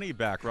your money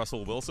back,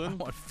 Russell Wilson. I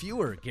want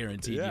fewer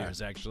guaranteed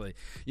years, actually.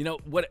 You know,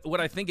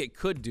 what I think it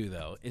could do,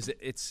 though, is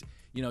it's,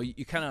 you know,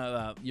 you kind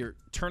of, you're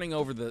turning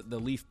over the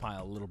leaf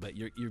pile a little bit.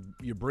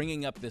 You're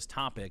bringing up this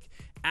topic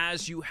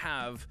as you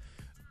have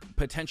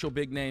potential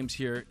big names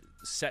here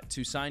set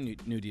to sign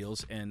new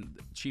deals, and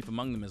chief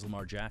among them is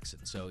Lamar Jackson.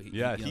 So he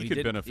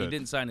could benefit. He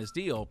didn't sign his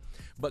deal,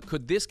 but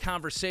could this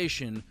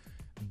conversation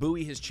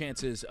buoy his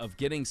chances of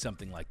getting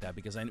something like that?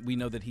 Because we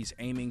know that he's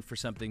aiming for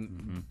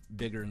something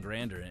bigger and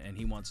grander, and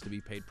he wants to be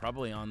paid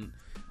probably on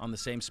the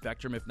same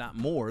spectrum, if not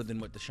more, than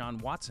what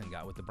Deshaun Watson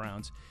got with the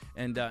Browns.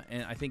 And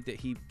I think that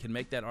he can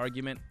make that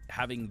argument.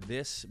 Having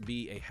this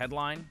be a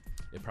headline,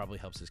 it probably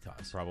helps his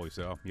cause. Probably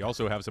so. You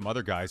also have some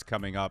other guys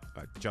coming up,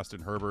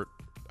 Justin Herbert,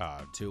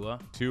 Tua,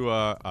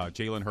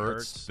 Jalen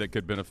Hurts that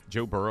could benefit.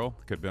 Joe Burrow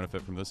could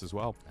benefit from this as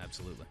well.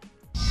 Absolutely.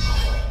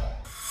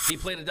 He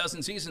played a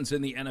dozen seasons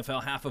in the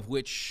NFL, half of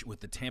which with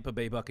the Tampa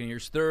Bay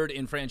Buccaneers, third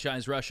in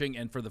franchise rushing,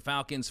 and for the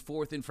Falcons,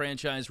 fourth in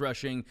franchise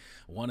rushing.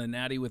 Won a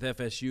natty with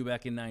FSU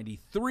back in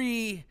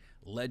 '93.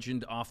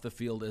 Legend off the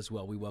field as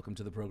well. We welcome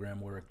to the program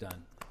Warrick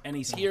Dunn. And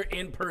he's here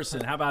in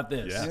person. How about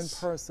this? Yes.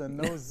 In person,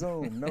 no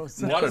Zoom, no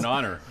Zoom. What an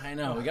honor. I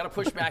know. We got to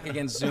push back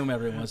against Zoom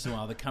every once in a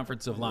while, the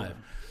comforts of live.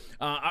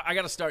 I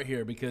got to start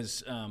here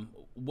because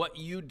what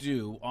you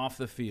do off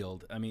the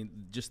field, I mean,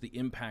 just the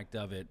impact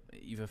of it,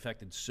 you've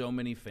affected so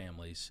many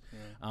families.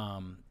 Yeah.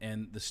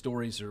 And the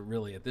stories are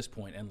really, at this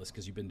point, endless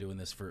because you've been doing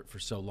this for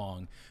so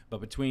long. But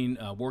between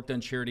Warrick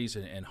Dunn Charities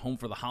and Home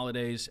for the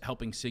Holidays,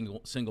 helping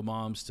single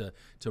moms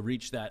to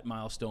reach that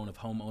milestone of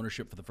home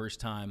ownership for the first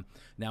time,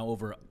 now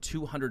over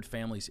 200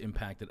 families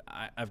impacted,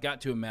 I've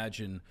got to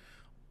imagine,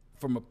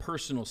 from a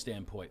personal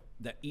standpoint,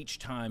 that each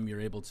time you're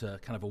able to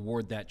kind of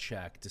award that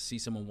check, to see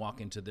someone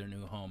walk into their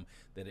new home,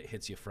 that it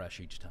hits you fresh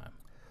each time?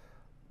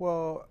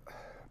 Well,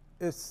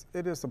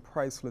 it is a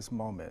priceless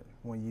moment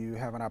when you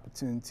have an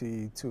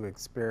opportunity to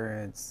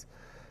experience,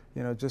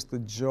 you know, just the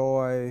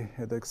joy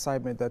and the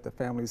excitement that the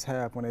families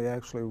have when they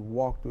actually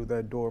walk through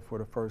that door for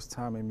the first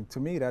time. I mean, to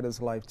me, that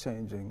is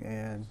life-changing.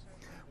 And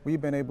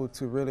we've been able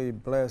to really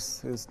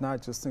bless, it's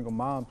not just single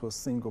moms, but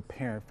single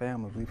parent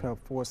families. We've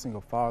helped 4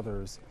 single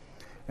fathers,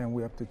 and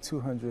we're up to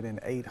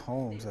 208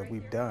 homes that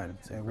we've done,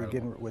 and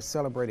we're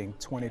celebrating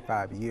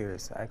 25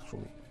 years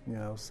actually. You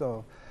know,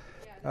 so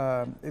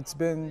it's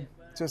been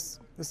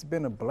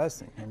a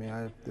blessing. I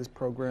mean, this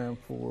program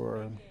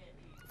for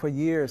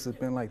years has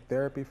been like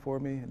therapy for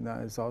me. Now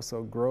it's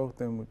also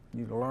growth, and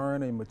you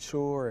learn and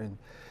mature, and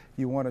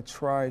you want to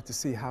try to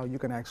see how you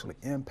can actually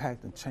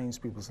impact and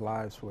change people's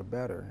lives for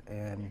better.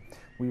 And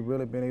we've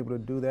really been able to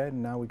do that.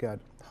 And now we got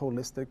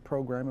holistic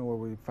programming where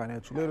we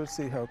financial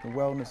literacy, health and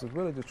wellness is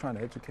really just trying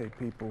to educate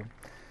people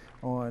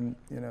on,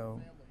 you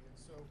know,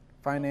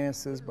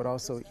 finances, but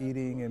also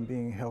eating and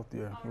being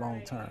healthier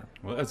long term.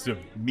 Well, that's to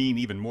mean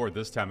even more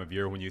this time of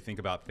year when you think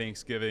about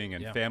Thanksgiving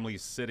and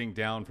families sitting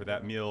down for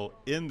that meal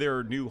in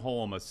their new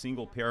home. A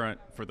single parent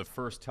for the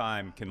first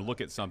time can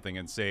look at something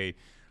and say,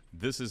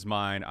 this is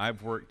mine.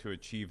 I've worked to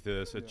achieve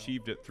this,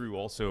 achieved it through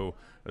also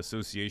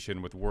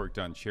association with Warrick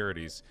Dunn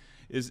charities.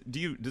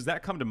 Does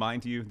that come to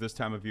mind to you this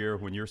time of year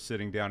when you're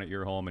sitting down at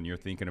your home and you're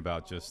thinking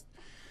about just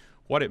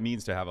what it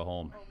means to have a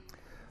home?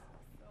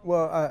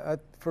 Well,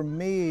 for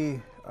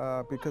me,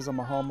 because I'm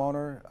a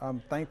homeowner, I'm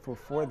thankful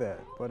for that.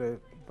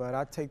 But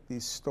I take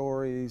these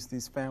stories,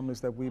 these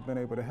families that we've been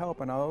able to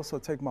help, and I also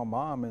take my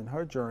mom and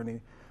her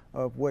journey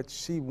of what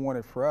she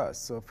wanted for us.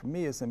 So for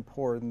me, it's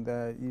important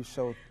that you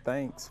show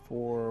thanks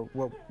for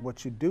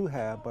what you do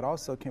have, but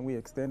also can we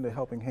extend a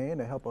helping hand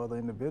to help other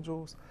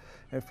individuals?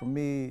 And for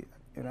me,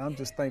 I'm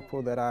just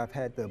thankful that I've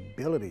had the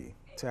ability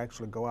to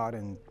actually go out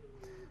and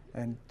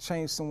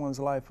change someone's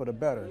life for the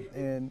better.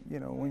 And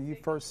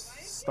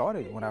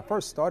when I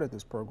first started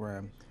this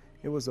program,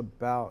 it was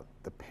about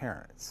the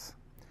parents.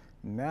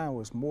 Now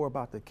it's more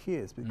about the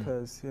kids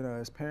because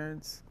as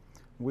parents,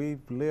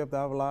 we've lived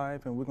our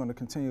life and we're going to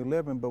continue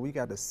living, but we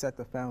got to set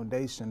the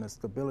foundation, the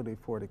stability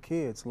for the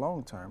kids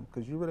long term,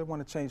 because you really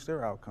want to change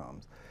their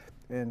outcomes.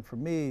 And for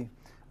me,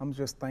 I'm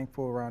just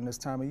thankful around this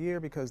time of year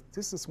because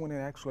this is when it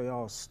actually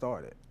all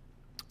started.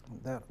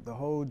 The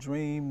whole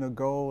dream, the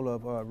goal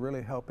of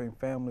really helping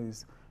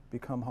families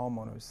become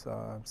homeowners,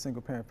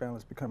 single parent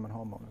families becoming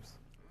homeowners.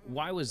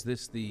 Why was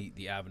this the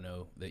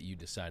avenue that you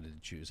decided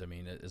to choose? I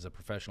mean, as a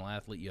professional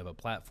athlete, you have a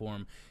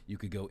platform, you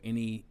could go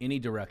any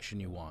direction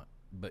you want,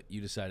 but you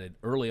decided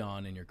early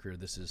on in your career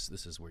this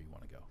is where you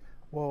want to go.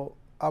 Well,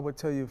 I would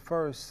tell you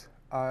first,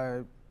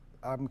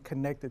 I'm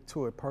connected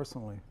to it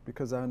personally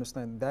because I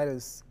understand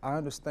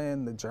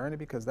the journey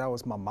because that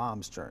was my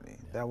mom's journey.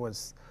 Yeah. That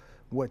was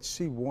what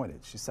she wanted.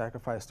 She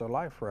sacrificed her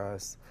life for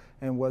us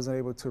and wasn't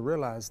able to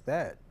realize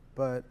that.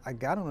 But I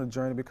got on the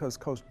journey because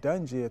Coach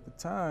Dungy at the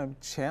time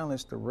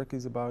challenged the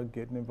rookies about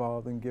getting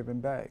involved and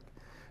giving back.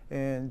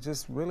 And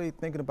just really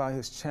thinking about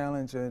his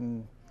challenge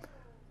and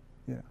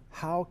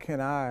how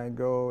can I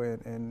go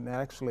and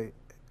actually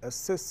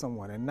assist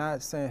someone and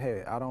not saying,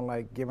 hey, I don't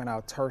like giving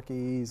out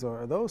turkeys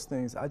or those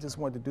things. I just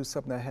wanted to do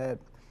something that had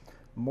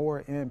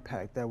more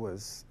impact, that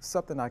was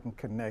something I can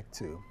connect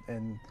to.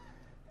 And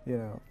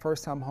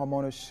first time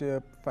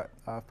homeownership,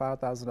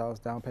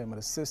 $5,000 down payment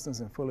assistance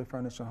and fully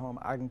furnished a home,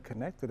 I can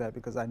connect to that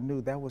because I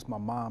knew that was my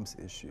mom's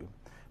issue,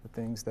 the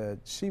things that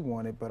she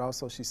wanted, but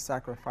also she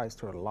sacrificed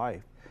her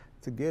life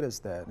to get us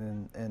that.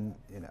 And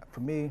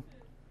for me,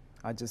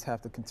 I just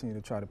have to continue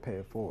to try to pay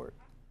it forward.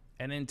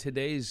 And in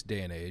today's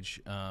day and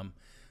age,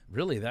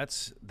 really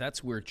that's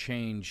where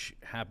change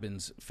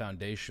happens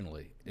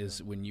foundationally,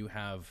 is when you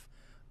have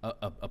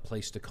a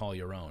place to call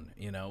your own,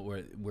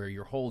 where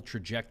your whole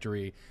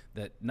trajectory,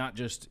 that not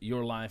just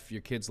your life,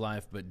 your kid's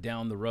life, but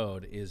down the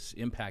road is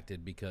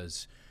impacted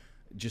because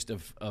just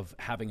of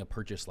having a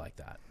purchase like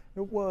that.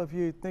 Well, if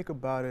you think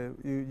about it,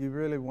 you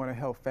really want to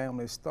help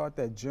families start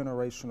that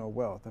generational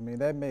wealth. I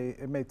mean,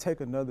 it may take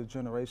another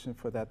generation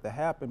for that to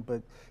happen,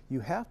 but you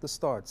have to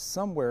start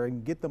somewhere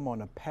and get them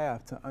on a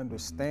path to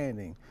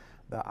understanding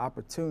the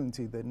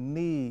opportunity, the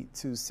need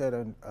to set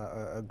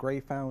a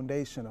great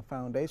foundation, a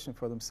foundation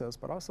for themselves,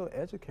 but also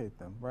educate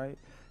them, right?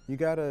 You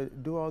got to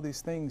do all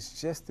these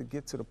things just to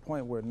get to the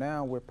point where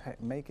now we're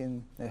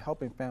making and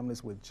helping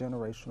families with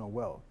generational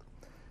wealth.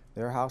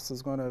 Their house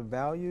is going to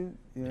value,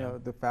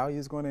 the value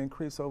is going to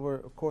increase over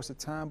a course of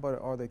time, but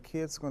are the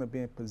kids going to be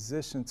in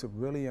position to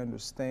really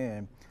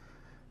understand,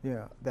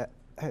 that,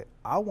 hey,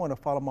 I want to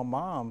follow my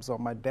mom's or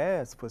my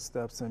dad's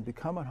footsteps and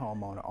become a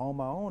homeowner, own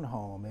my own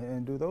home,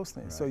 and do those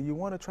things. Right. So you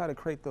want to try to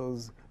create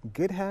those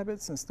good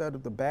habits instead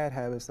of the bad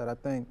habits that I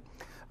think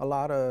a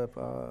lot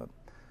of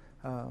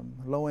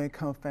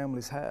low-income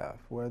families have,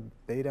 where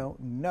they don't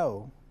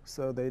know,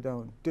 so they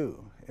don't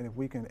do. And if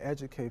we can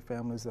educate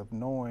families of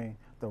knowing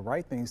the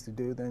right things to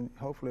do, then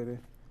hopefully the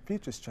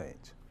futures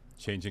change.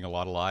 Changing a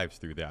lot of lives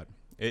through that.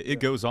 It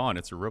goes on.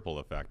 It's a ripple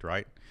effect,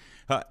 right?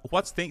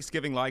 What's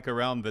Thanksgiving like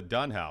around the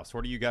Dunn house?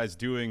 What are you guys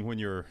doing when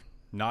you're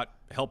not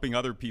helping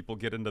other people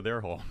get into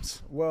their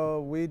homes?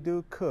 Well, we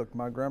do cook.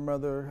 My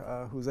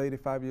grandmother, who's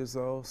 85 years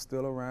old,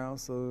 still around,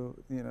 so,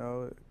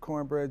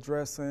 cornbread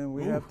dressing.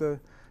 We have the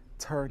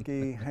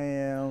turkey,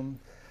 ham,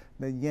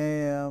 the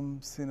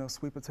yams,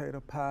 sweet potato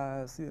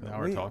pies. Now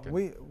we're talking.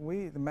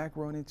 We the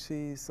macaroni and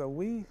cheese. So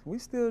we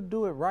still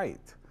do it right.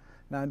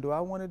 Now, do I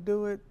want to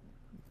do it?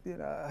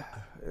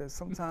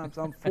 Sometimes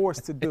I'm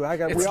forced to do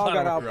it. We all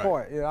got our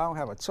part. I don't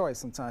have a choice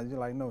sometimes. You're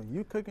like, no,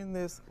 you cooking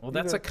this. Well,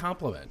 that's a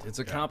compliment. It's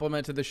a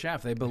compliment to the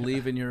chef. They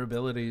believe in your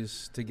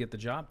abilities to get the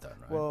job done,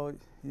 right? Well,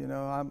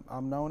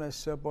 I'm known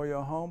as Chef Boy,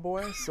 your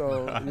homeboy,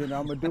 so, I'm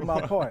going to do my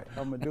part.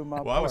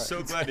 Well, I was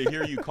so glad to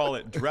hear you call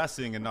it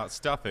dressing and not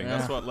stuffing.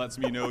 That's what lets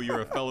me know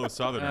you're a fellow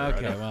Southerner.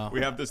 Okay, right? Well.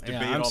 We have this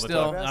debate all the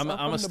time.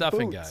 I'm a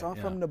stuffing guy. I'm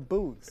from the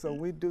boot, so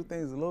we do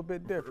things a little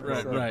bit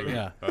different. Right,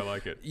 yeah. I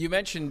like it. You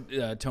mentioned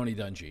Tony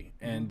Dungy,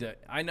 and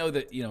I know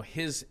that,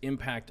 his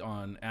impact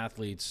on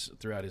athletes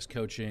throughout his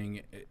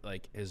coaching,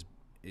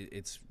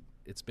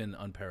 it's been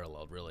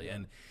unparalleled, really.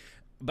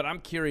 But I'm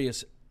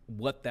curious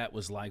what that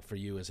was like for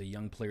you as a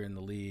young player in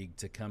the league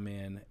to come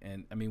in,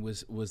 and I mean,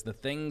 was the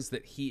things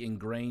that he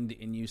ingrained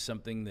in you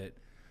something that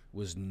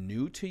was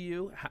new to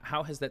you.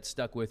 How has that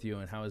stuck with you,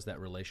 and how has that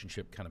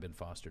relationship kind of been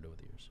fostered over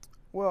the years?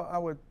 Well, I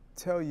would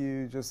tell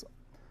you, just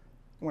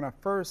when I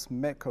first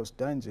met Coach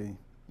Dungy,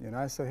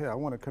 I said, hey, I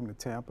want to come to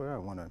Tampa. I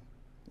want to,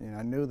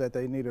 I knew that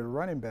they needed a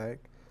running back,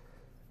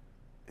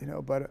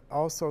 but I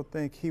also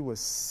think he was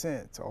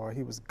sent, or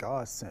he was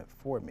God sent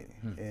for me.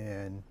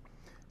 And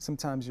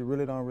sometimes you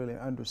really don't really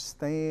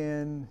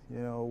understand,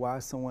 why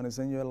someone is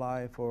in your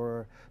life,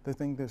 or the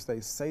things that they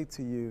say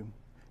to you,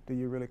 do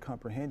you really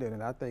comprehend it?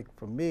 And I think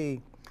for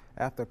me,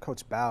 after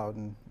Coach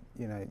Bowden,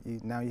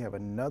 now you have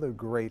another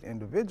great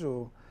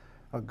individual,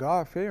 a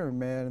God-fearing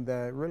man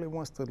that really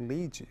wants to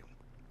lead you.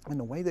 And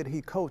the way that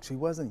he coached, he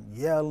wasn't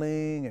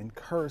yelling and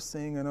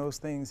cursing and those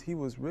things. He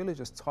was really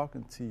just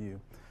talking to you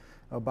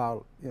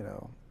about,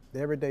 the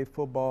everyday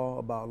football,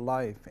 about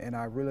life. And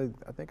I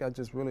think I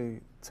just really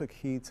took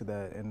heed to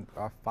that, and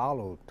I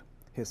followed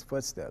his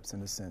footsteps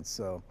in a sense.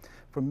 So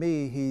for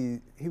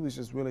me, he was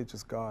just really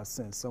just God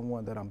sent,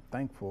 someone that I'm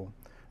thankful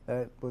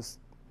that was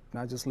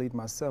not just lead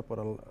myself, but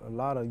a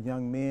lot of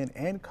young men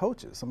and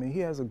coaches. I mean, he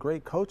has a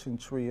great coaching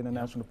tree in the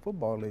National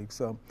Football League,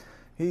 so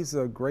he's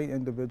a great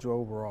individual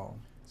overall.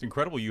 It's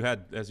incredible. You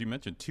had, as you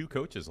mentioned, 2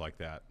 coaches like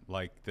that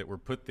were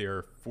put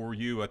there for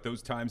you at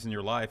those times in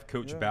your life,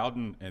 Coach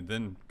Bowden and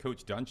then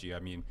Coach Dungy. I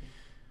mean,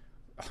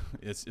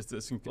 it's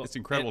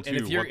incredible and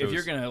too. If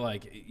you're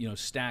gonna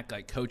stack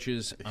like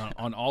coaches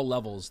on all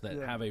levels that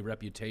have a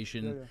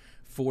reputation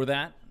for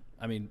that,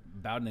 I mean,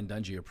 Bowden and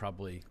Dungy are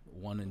probably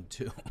 1 and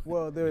 2.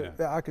 Well,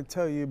 I could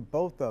tell you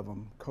both of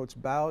them. Coach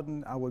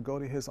Bowden, I would go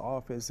to his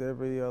office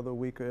every other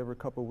week or every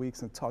couple of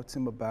weeks and talk to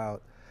him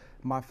about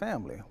my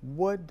family.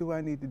 What do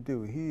I need to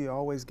do? He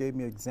always gave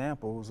me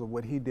examples of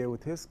what he did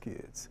with his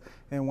kids.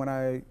 And when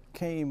I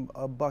came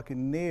a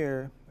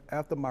Buccaneer,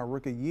 after my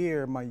rookie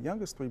year, my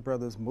youngest 3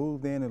 brothers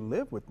moved in and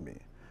lived with me.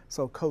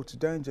 So Coach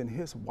Dungy and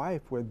his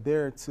wife were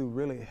there to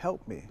really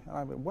help me.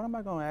 I mean, what am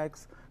I going to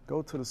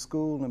go to the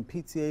school and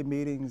PTA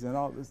meetings and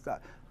all this stuff?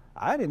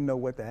 I didn't know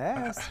what to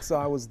ask, so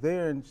I was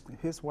there, and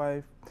his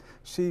wife,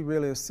 she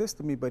really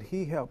assisted me, but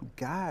he helped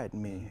guide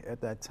me at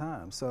that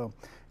time. So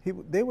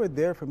they were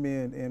there for me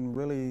in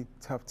really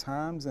tough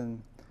times,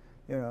 and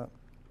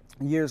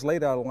years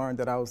later I learned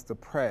that I was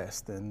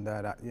depressed, and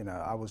that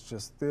I was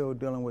just still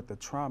dealing with the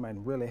trauma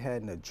and really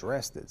hadn't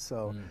addressed it.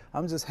 So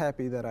I'm just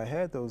happy that I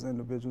had those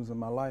individuals in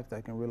my life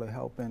that can really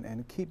help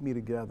and keep me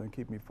together and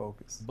keep me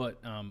focused.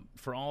 But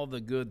for all the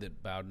good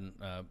that Bowden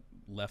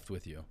left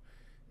with you,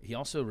 he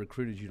also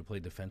recruited you to play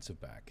defensive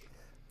back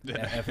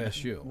at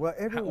FSU. Well,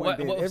 everyone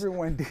did.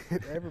 Everyone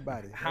did.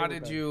 Everybody. How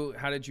did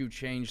you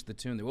change the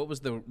tune there? What was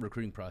the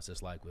recruiting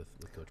process like with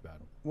Coach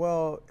Bowden?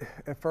 Well,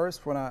 at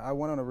first, when I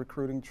went on a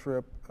recruiting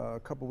trip a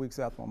couple weeks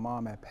after my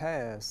mom had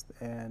passed,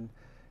 and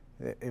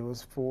they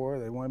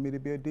wanted me to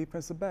be a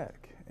defensive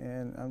back,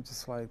 and I'm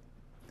just like,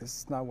 this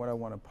is not what I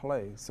want to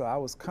play. So I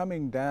was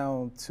coming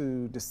down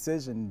to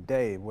decision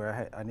day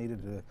where I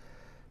needed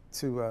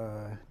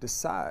to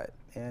decide,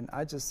 and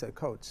I just said,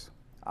 Coach,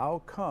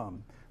 I'll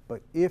come,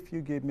 but if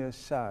you give me a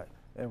shot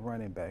at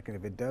running back, and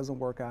if it doesn't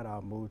work out,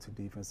 I'll move to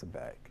defensive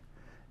back.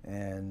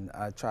 And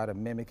I try to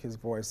mimic his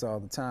voice all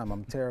the time.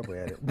 I'm terrible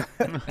at it.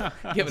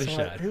 Give it a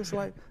shot. He was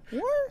like,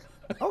 what?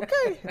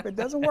 Okay, if it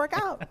doesn't work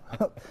out,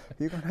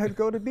 you're going to have to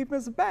go to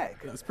defensive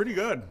back. That's pretty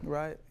good.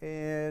 Right,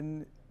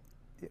 and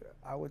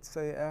I would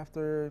say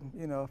after,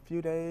 a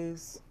few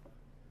days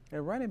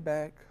at running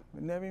back,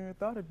 I never even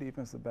thought of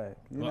defensive back.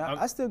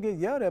 I still get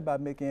yelled at by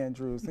Mick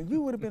Andrews, and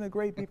you would have been a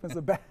great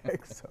defensive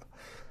back. So,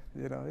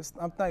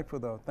 I'm thankful,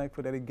 though.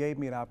 Thankful that he gave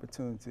me an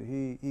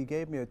opportunity. He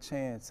gave me a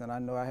chance, and I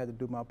know I had to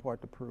do my part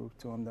to prove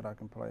to him that I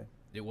can play.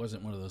 It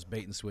wasn't one of those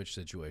bait and switch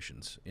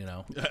situations,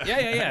 Yeah.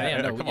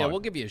 No, we'll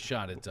give you a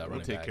shot at running back.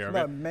 We'll take care of it.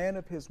 it. A man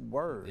of his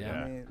word.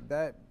 Yeah. I mean,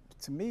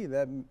 to me,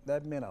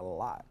 that meant a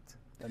lot.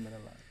 That meant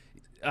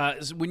a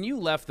lot. So when you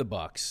left the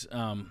Bucs,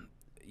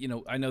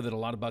 I know that a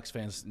lot of Bucs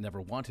fans never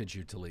wanted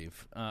you to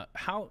leave.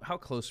 How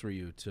close were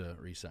you to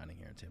re-signing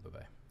here in Tampa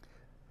Bay?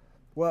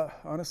 Well,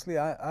 honestly,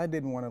 I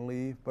didn't want to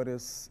leave, but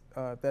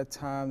at that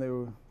time they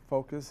were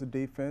focused the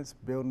defense,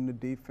 building the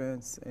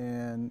defense,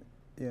 and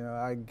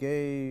I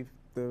gave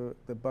the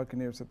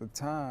Buccaneers at the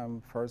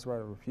time first right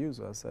of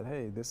refusal. I said,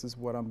 hey, this is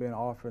what I'm being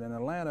offered in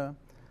Atlanta,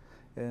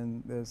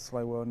 and it's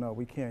like, well, no,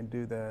 we can't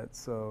do that.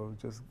 So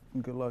just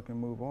good luck and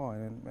move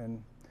on.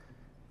 And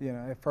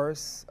at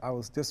first I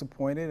was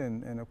disappointed,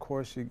 and of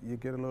course you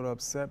get a little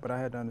upset, but I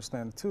had to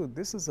understand too,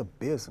 this is a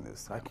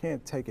business. I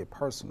can't take it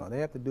personal. They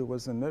have to do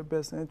what's in their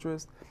best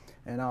interest,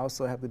 and I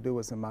also have to do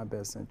what's in my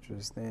best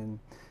interest. And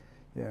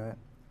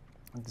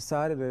I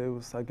decided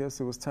I guess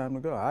it was time to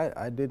go.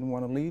 I didn't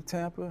want to leave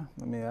Tampa.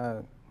 I mean,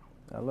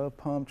 I love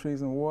palm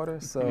trees and water,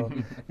 so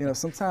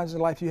sometimes in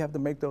life you have to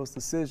make those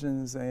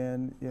decisions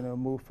and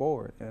move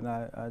forward. And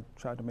I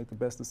tried to make the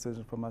best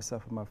decision for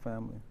myself and my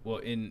family. Well,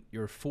 in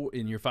your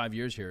 5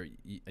 years here,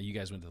 you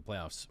guys went to the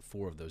playoffs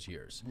 4 of those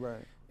years,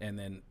 right? And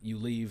then you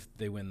leave,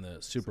 they win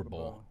the Super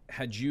Bowl.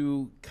 Had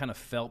you kind of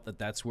felt that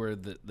that's where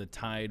the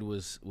tide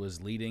was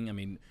leading? I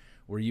mean,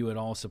 were you at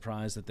all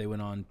surprised that they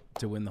went on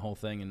to win the whole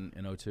thing in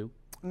 2002?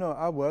 No,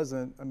 I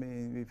wasn't. I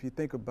mean, if you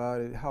think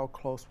about it, how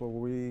close were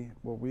we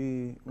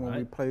when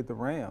we played the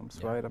Rams,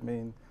 right? I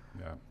mean,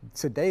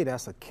 today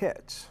that's a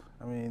catch.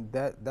 I mean,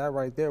 that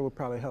right there would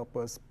probably help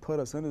us put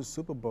us in the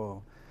Super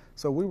Bowl.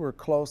 So we were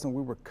close and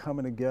we were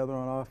coming together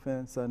on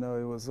offense. I know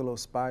it was a little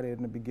spotty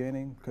in the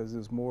beginning because it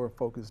was more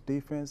focused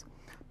defense,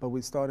 but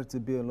we started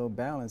to be a little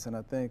balanced. And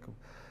I think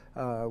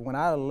when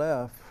I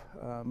left,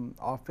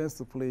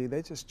 offensively,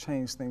 they just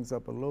changed things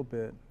up a little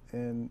bit.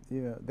 And,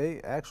 you know,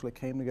 they actually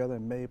came together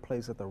and made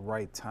plays at the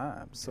right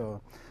time.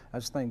 So I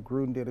just think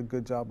Gruden did a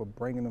good job of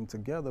bringing them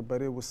together,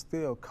 but it was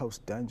still Coach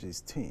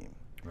Dungy's team.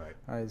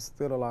 Right.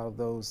 Still a lot of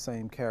those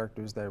same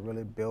characters that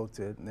really built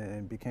it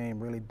and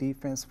became really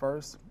defense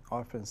first,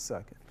 offense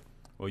second.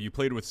 Well, you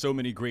played with so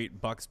many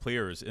great Bucs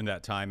players in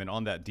that time, and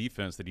on that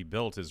defense that he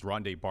built is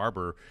Rondé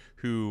Barber,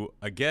 who,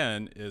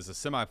 again, is a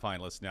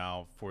semifinalist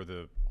now for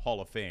the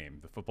Hall of Fame,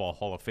 the Football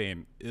Hall of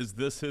Fame. Is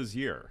this his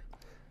year?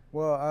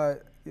 Well,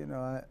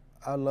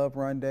 I love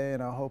Rondé,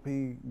 and I hope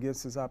he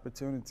gets his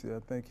opportunity. I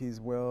think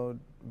he's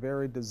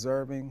very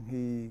deserving.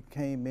 He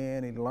came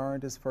in, he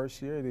learned his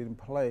first year, he didn't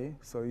play,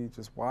 so he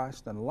just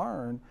watched and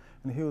learned.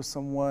 And he was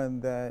someone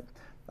that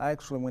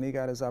actually, when he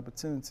got his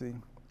opportunity,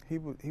 he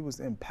was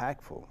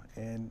impactful,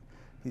 and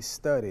he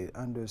studied,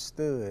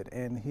 understood,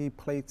 and he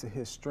played to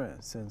his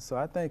strengths. And so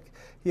I think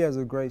he has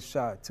a great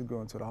shot to go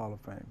into the Hall of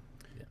Fame.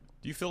 Yeah.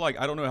 Do you feel like,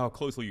 I don't know how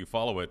closely you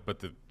follow it, but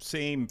the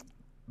same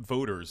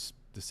voters,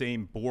 the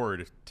same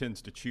board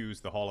tends to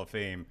choose the Hall of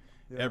Fame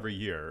every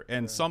year.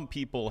 And some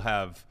people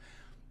have,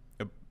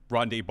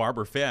 Rondé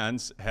Barber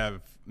fans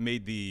have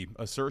made the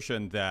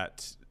assertion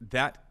that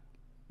that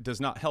does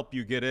not help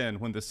you get in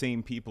when the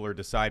same people are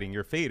deciding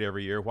your fate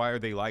every year. Why are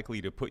they likely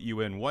to put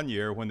you in one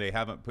year when they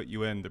haven't put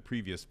you in the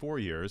previous 4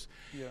 years?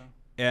 Yeah.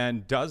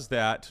 And does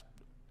that,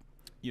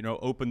 you know,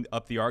 open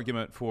up the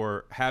argument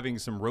for having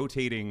some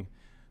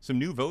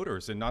new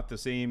voters and not the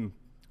same,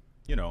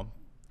 you know,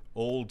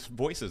 old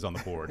voices on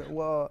the board?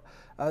 Well,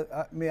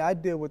 I mean, I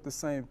deal with the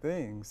same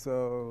thing.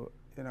 So,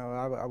 you know,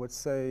 I would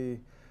say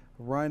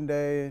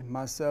Rondé,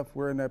 myself,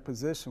 we're in that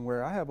position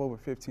where I have over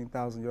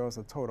 15,000 yards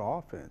of total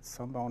offense.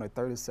 I'm on at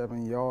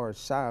 37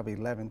 yards shy of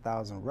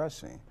 11,000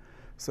 rushing.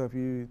 So if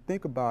you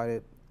think about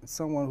it,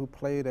 someone who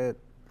played at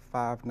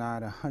 5'9",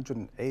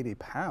 180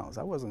 pounds,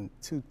 I wasn't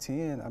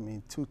 210, I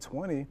mean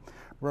 220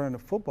 running the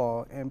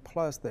football, and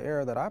plus the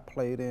era that I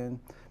played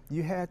in,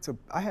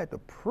 I had to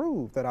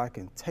prove that I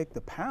can take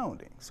the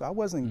pounding. So I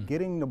wasn't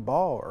getting the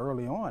ball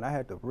early on. I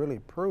had to really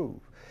prove.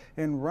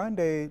 And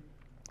Rondé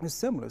is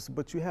similar,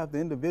 but you have the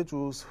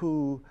individuals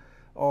who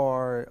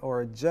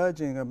are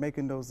judging or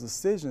making those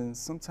decisions.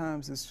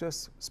 Sometimes it's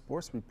just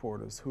sports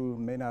reporters who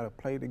may not have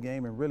played the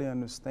game and really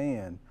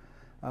understand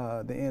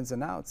the ins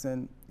and outs.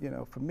 And, you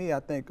know, for me, I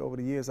think over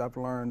the years I've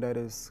learned that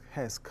it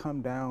has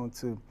come down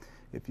to,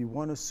 if you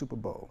won a Super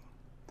Bowl,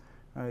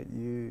 right,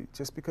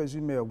 just because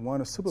you may have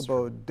won a Super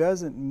Bowl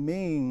doesn't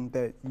mean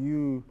that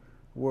you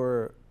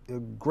were a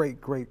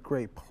great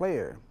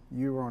player.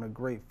 You were on a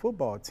great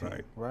football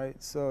team, right?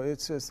 So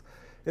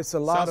it's a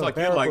lot Sounds of like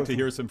variables. you'd like to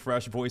hear some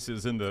fresh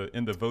voices in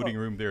the voting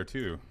room there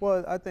too.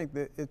 Well, I think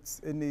that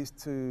it needs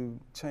to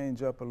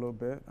change up a little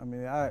bit. I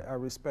mean, I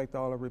respect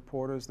all the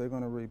reporters. They're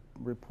going to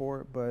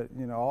report, but,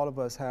 you know, all of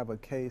us have a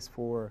case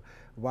for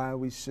why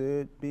we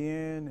should be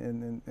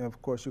in, and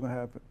of course you're going to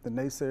have the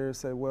naysayers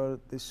say, well,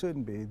 it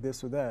shouldn't be,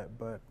 this or that.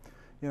 But,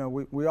 you know,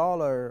 we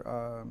all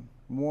are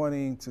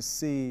wanting to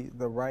see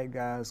the right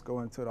guys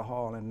go into the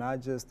Hall, and not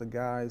just the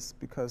guys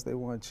because they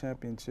won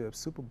championships,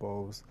 Super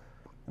Bowls.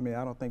 I mean,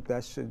 I don't think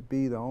that should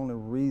be the only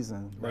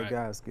reason that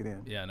guys get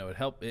in. Yeah, no,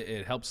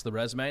 it helps the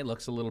resume. It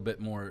looks a little bit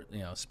more, you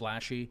know,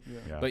 splashy.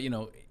 Yeah. But, you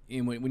know,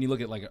 when you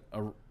look at like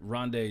a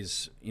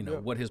Rondé's, you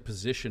know, what his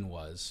position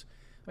was,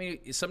 I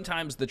mean,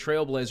 sometimes the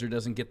trailblazer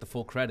doesn't get the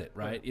full credit,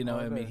 right? You know,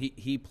 I mean,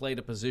 he played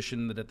a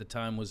position that at the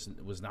time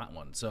was not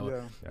one.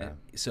 So,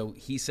 so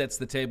he sets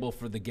the table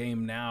for the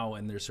game now,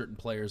 and there's certain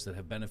players that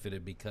have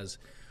benefited because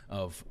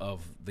of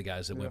the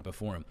guys that went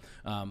before him.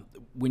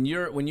 When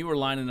you were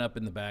lining up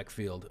in the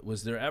backfield,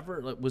 was there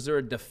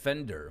a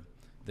defender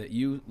that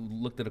you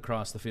looked at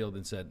across the field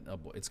and said, "Oh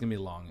boy, it's gonna be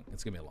a long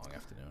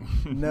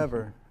afternoon"?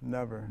 Never. You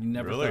never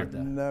thought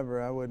that?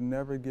 Never. I would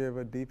never give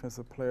a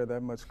defensive player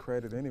that much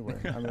credit anyway.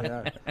 I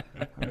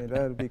mean,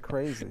 that would be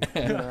crazy.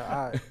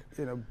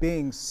 You know,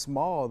 being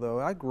small though,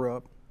 I grew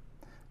up.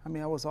 I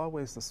mean, I was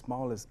always the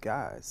smallest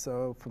guy.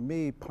 So for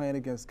me, playing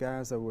against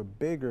guys that were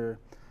bigger,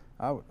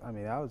 I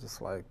was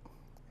just like,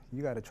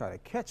 you got to try to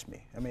catch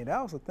me. I mean,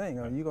 that was the thing.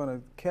 Are you going to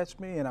catch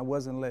me? And I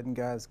wasn't letting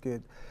guys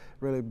get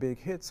really big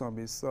hits on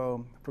me.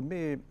 So for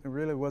me, it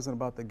really wasn't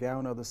about the guy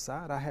on the other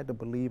side. I had to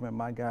believe in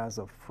my guys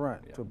up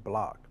front to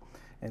block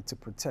and to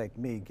protect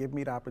me, give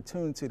me the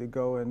opportunity to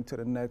go into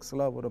the next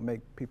level to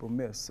make people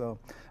miss. So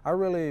I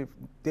really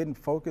didn't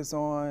focus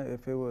on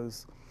if it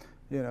was,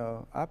 you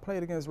know, I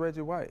played against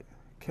Reggie White,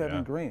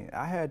 Kevin Green.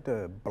 I had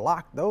to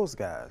block those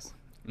guys.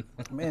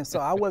 Man, so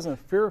I wasn't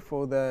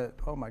fearful that,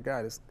 oh my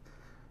God,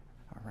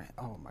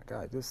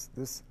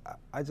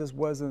 I just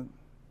wasn't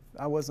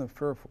I wasn't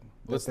fearful.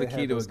 What's the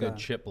key to a good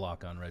chip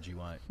block on Reggie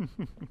White?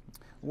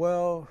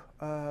 Well,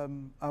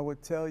 I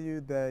would tell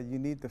you that you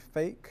need to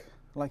fake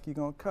like you're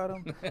gonna cut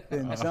him,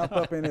 then jump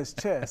up in his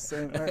chest,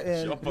 and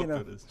Jump you up know,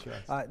 in his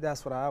chest.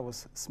 that's what I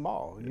was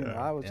small. You know,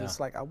 I was Yeah. just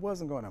like I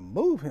wasn't gonna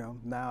move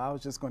him. Now I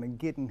was just gonna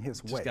get in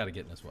his way. Just got to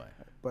get in his way.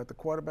 But the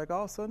quarterback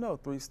also know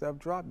 3-step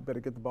drop. You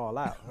better get the ball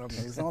out. I mean,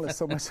 there's only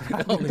so much.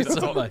 Only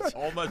so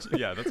much.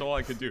 Yeah, that's all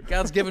I could do.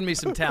 God's given me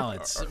some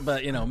talents,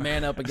 but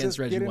man up against Just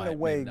Reggie get in White. the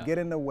way. maybe not. Get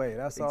in the way.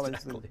 That's all I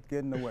Exactly. do. Get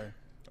in the way.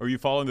 Are you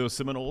following those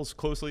Seminoles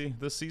closely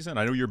this season?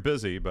 I know you're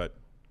busy, but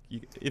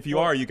if you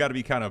are, you got to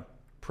be kind of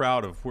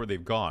proud of where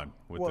they've gone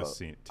with this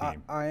team.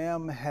 I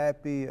am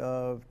happy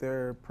of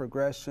their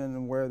progression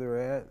and where they're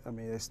at. I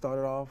mean, they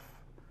started off,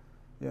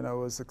 it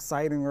was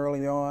exciting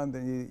early on.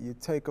 Then you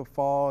take a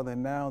fall,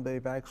 and now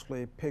they've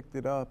actually picked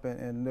it up,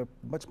 and they're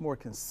much more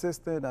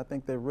consistent. I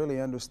think they're really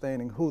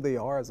understanding who they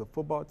are as a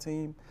football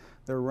team.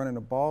 They're running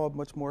the ball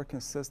much more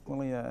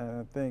consistently,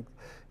 and I think,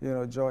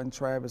 Jordan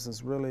Travis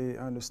is really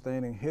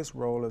understanding his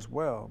role as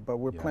well. But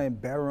we're playing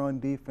better on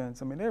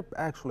defense. I mean, they're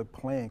actually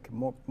playing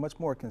much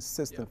more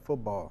consistent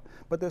football,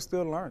 but they're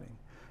still learning.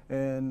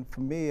 And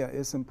for me,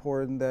 it's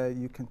important that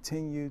you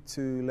continue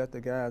to let the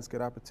guys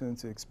get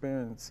opportunity to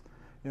experience,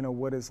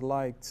 what it's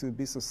like to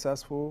be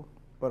successful,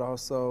 but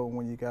also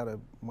when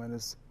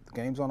the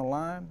game's on the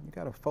line, you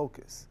got to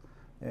focus.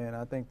 And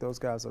I think those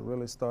guys are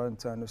really starting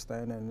to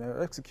understand, and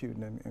they're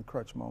executing in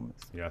crunch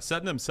moments. Yeah,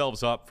 setting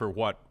themselves up for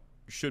what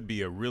should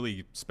be a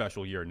really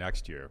special year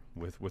next year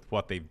with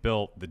what they've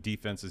built. The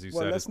defense, as you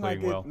said, is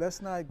playing well.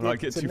 Let's not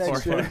get to too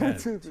next far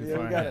year.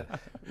 ahead.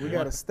 We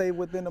got to stay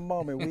within the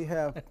moment. We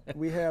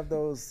have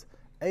those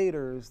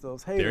haters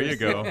There you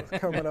go.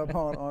 coming up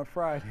on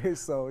Friday.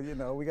 So,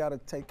 we got to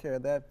take care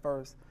of that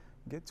first.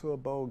 Get to a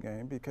bowl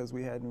game because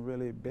we hadn't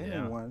really been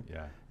in one.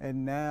 Yeah.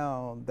 And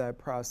now that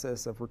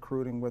process of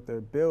recruiting what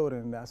they're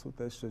building, that's what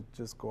they should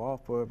just go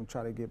off of and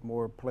try to get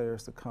more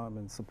players to come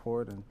and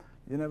support. And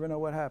you never know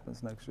what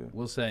happens next year.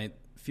 We'll say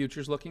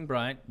future's looking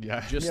bright,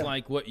 just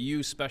like what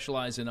you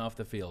specialize in off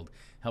the field,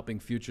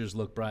 helping futures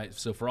look bright.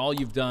 So for all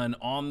you've done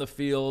on the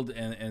field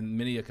and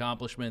many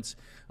accomplishments,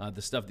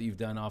 the stuff that you've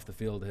done off the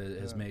field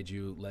has made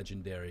you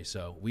legendary.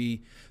 So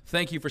we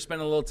thank you for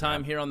spending a little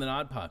time here on the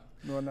Nod Pod.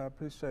 No, I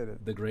appreciate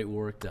it. The great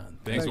Warrick Dunn.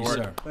 Thanks, you,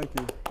 Warrick. sir. Thank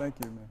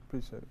you, man.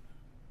 Appreciate it.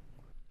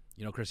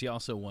 Chris, he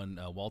also won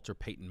Walter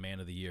Payton Man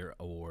of the Year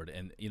award,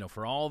 and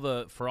for all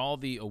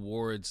the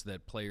awards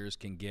that players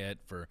can get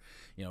for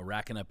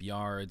racking up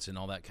yards and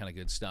all that kind of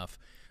good stuff,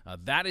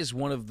 that is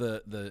one of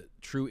the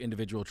true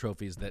individual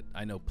trophies that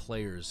I know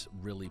players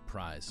really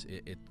prize.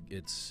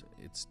 It's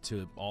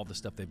to all the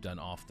stuff they've done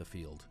off the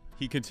field.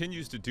 He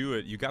continues to do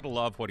it. You got to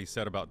love what he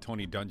said about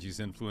Tony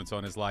Dungy's influence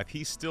on his life.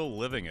 He's still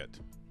living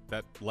it.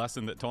 That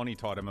lesson that Tony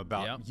taught him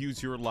about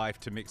use your life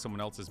to make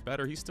someone else's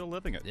better, he's still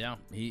living it. Yeah,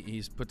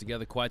 he's put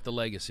together quite the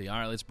legacy. All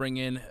right, let's bring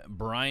in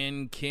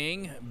Brian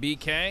King.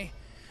 BK,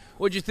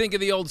 what'd you think of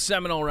the old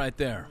Seminole right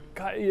there?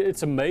 God,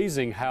 it's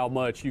amazing how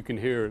much you can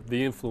hear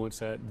the influence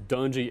that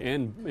Dungy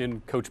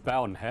and Coach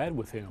Bowden had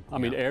with him. I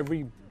mean,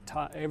 every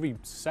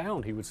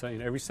sound he would say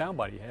and every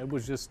soundbite he had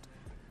was just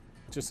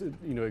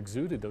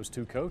exuded those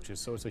two coaches.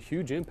 So it's a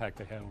huge impact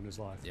they had on his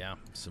life. Yeah,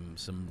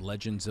 some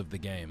legends of the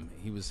game.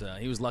 He was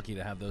lucky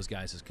to have those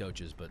guys as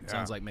coaches, but it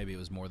sounds like maybe it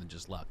was more than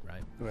just luck,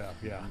 right?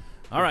 Yeah.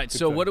 All right,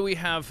 so what do we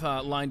have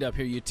lined up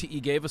here? You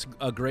gave us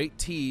a great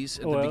tease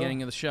at the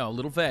beginning of the show. A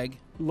little vague.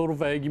 A little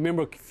vague. You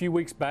remember a few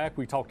weeks back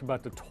we talked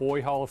about the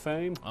Toy Hall of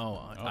Fame?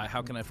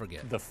 How can I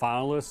forget? The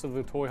finalists of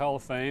the Toy Hall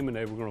of Fame, and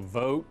they were going to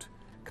vote.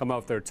 Come out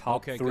with their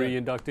top three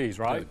inductees,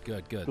 right?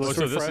 Good.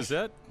 So this is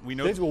it? We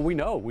know. We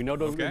know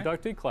the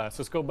inductee class.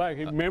 Let's go back.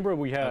 Remember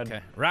we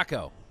had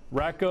Racco,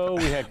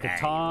 we had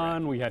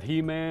Catan, we had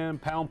He-Man,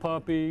 Pound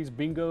Puppies,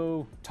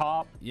 Bingo,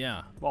 Top.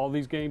 Yeah. All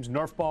these games,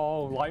 Nerf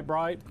Ball, Light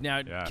Bright.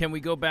 Now, can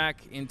we go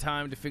back in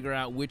time to figure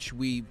out which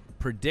we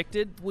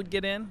predicted would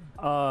get in?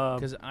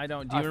 Because I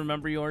don't. Do you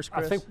remember yours,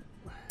 Chris?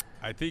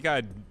 I think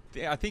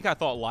I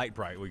thought Light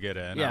Bright would get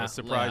in. I was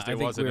surprised it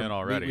wasn't in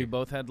already. We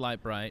both had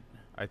Light Bright.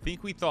 I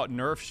think we thought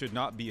Nerf should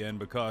not be in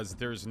because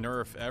there's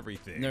Nerf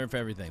everything. Nerf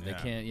everything. They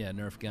can't,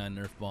 Nerf gun,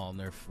 Nerf ball,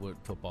 Nerf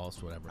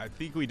footballs, whatever. I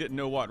think we didn't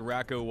know what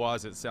Racco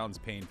was. It sounds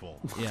painful.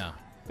 Yeah.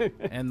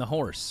 And the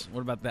horse.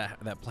 What about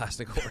that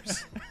plastic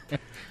horse?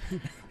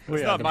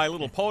 It's not My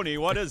Little Pony.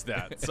 What is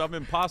that? Some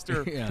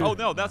imposter? Oh,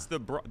 no, that's the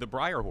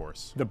Briar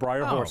horse. The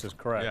Briar horse is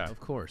correct. Yeah. Of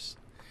course.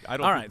 I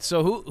don't All right,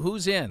 so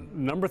who's in?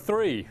 Number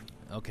 3.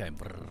 Okay.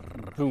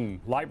 Boom,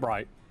 Light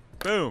Bright.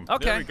 Boom.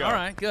 Okay. There we go. All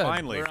right. Good.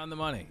 Finally, we're on the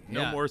money.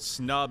 No more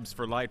snubs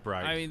for Light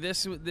Bright. I mean,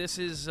 this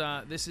is the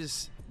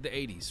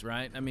 '80s,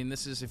 right? I mean,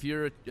 this is if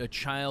you're a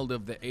child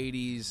of the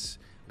 '80s.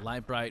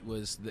 Light Bright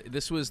was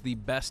this was the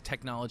best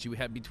technology we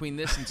had between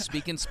this and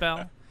Speak and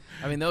Spell.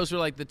 I mean, those were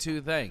like the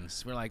two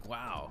things. We're like,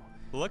 wow.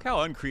 Look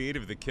how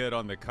uncreative the kid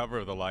on the cover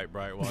of the Light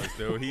Bright was,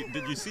 though.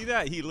 Did you see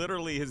that? He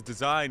literally, his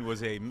design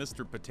was a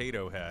Mr.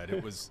 Potato Head.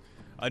 It was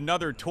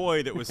another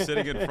toy that was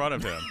sitting in front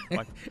of him.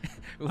 Like,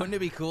 wouldn't it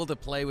be cool to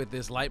play with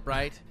this light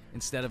bright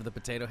instead of the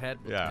potato head?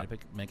 Yeah.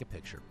 Make a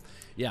picture.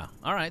 Yeah.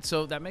 All right.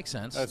 So that makes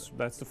sense.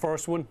 That's the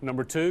first one.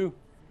 Number 2,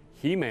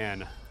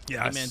 He-Man.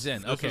 yes, He-Man's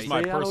in. This Okay. was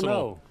my See, I don't personal.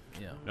 know.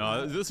 Yeah.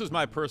 No, this is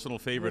my personal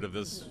favorite of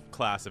this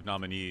class of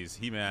nominees.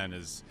 He-Man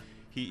is.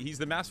 He's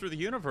the master of the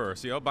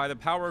universe, by the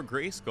power of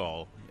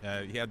Grayskull.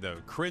 He had the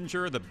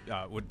Cringer,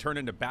 would turn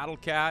into Battle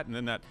Cat, and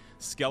then that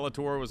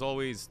Skeletor was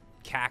always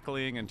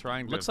cackling and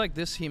trying to. Looks like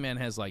this He-Man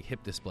has like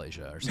hip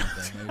dysplasia or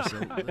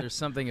something. There's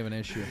something of an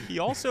issue. He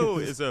also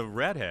is a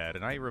redhead,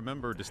 and I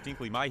remember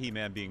distinctly my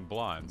He-Man being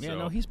blonde. Yeah, so.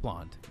 no, he's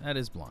blonde. That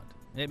is blonde.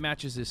 It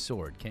matches his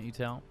sword. Can't you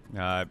tell?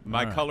 My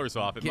right. color's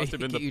off. It must have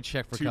been Get you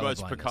checked for too much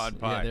colorblindness. pecan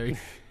pie. Yeah, there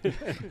you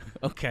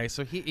okay,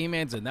 so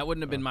He-Man's in. That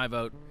wouldn't have been my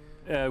vote.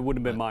 It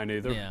wouldn't have been mine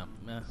either. Yeah,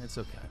 it's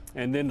okay.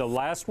 And then the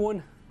last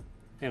one,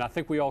 and I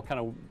think we all kind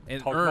of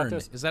An talked urn. about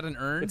this. Is that an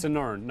urn? It's an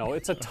urn. No,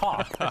 it's a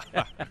top.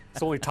 It's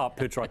the only top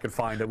picture I could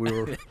find that we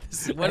were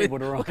able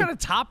to run. What kind of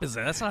top is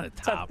that? That's not a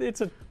top.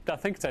 I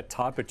think it's that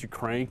top that you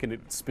crank and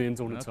it spins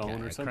on its Okay,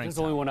 own or a something. crank It's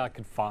the only top. one I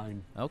could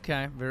find.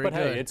 Okay, very But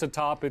good. hey, it's a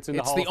top. It's in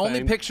the Hall It's of the only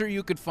Fame. picture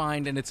you could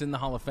find, and it's in the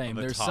Hall of Fame.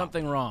 The There's top.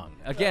 something wrong.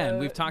 Again,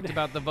 we've talked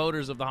about the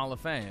voters of the Hall of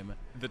Fame.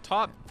 The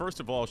top, first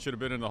of all, should have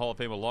been in the Hall of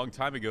Fame a long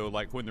time ago,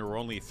 like when there were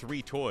only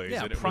 3 toys.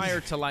 Yeah, and it prior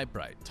was to Light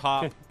Bright.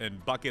 top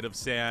and bucket of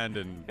sand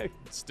and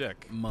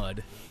stick.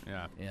 Mud.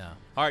 Yeah. Yeah.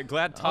 All right,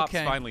 glad Top's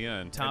Okay. finally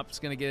in. Top's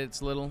going to get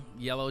its little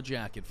yellow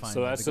jacket finally.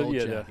 So that's the gold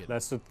yeah, jacket.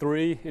 that's the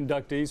 3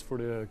 inductees for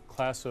the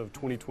class of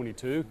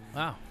 2022.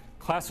 Wow.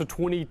 Class of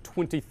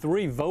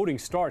 2023 voting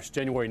starts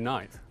January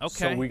 9th.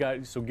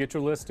 Okay. So get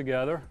your list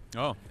together.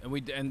 Oh, And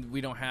we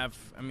don't have.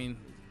 I mean,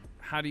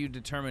 how do you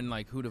determine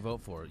like who to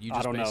vote for? You just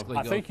I don't know. basically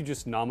I go. think you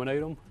just nominate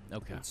them.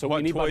 Okay. So what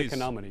anybody toys? can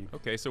nominate.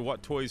 Okay, so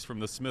what toys from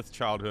the Smith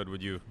childhood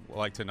would you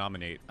like to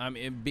nominate?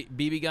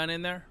 BB gun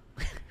in there.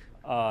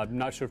 I'm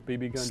not sure if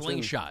BB guns.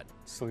 Slingshot.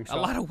 Slingshot. A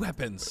lot of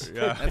weapons.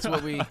 Yeah. That's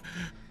what we,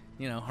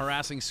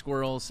 harassing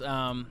squirrels.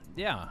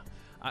 Yeah.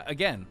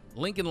 Again,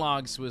 Lincoln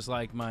Logs was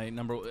like my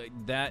number.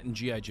 That and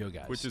GI Joe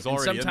guys, Which is and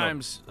already in the-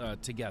 sometimes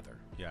together.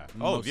 Yeah.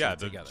 Mostly The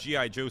together.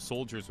 G.I. Joe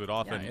soldiers would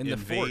often in the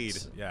invade.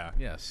 forts. Yeah.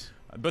 Yes.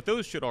 But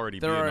those should already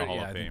be They're in the already. Hall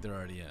Yeah, of I Fame. think they're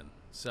already in.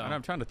 So And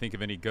I'm trying to think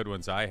of any good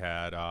ones I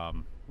had.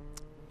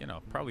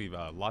 Probably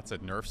lots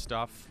of Nerf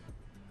stuff.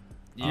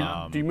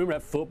 yeah. Do you remember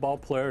that football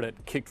player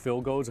that kicked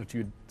field goals that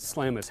you'd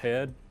slam his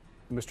head,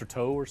 Mr.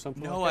 Toe or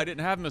something? No, like I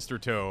didn't have Mr.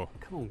 Toe.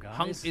 that? Come on,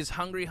 guys. Is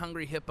Hungry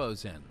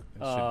Hippos in?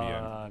 It should be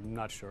in. I'm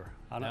not sure.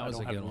 I That was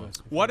don't a have good the one.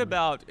 list. What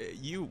about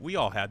you? We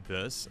all had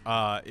this.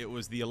 It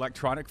was the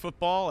electronic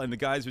football, and the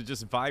guys would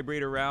just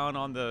vibrate around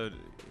on the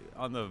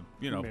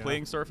Yeah.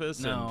 playing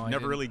surface No, I and never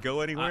didn't. really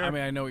go anywhere. I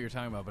mean, I know what you're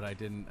talking about, but I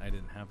didn't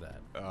have that.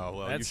 Oh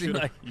well, that you seemed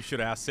should like- you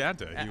should ask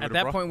Santa. He At would've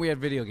that brought- point, we had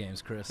video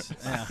games, Chris.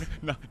 Yeah.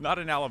 no, not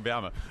in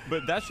Alabama,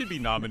 but that should be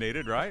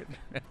nominated, right?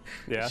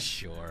 Yeah.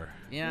 Sure.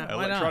 Yeah.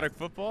 Why not? Electronic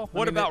football.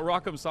 What mean, about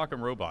Rock'em Sock'em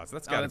Robots?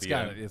 That's got to It's be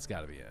got in. It's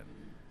got to be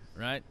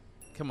in, right?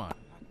 Come on.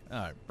 All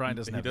right. Brian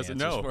doesn't He have doesn't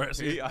the answers know. for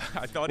us.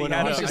 I thought Well, he no,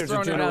 had I He's think just there's a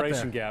throwing it out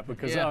generation there. gap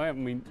because Yeah. I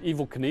mean,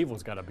 Evil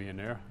Knievel's got to be in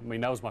there. I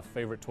mean, that was my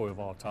favorite toy of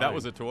all time. That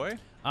was a toy.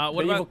 What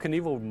the Evil about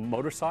Knievel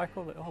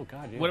motorcycle. Oh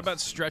God, yes. what about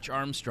Stretch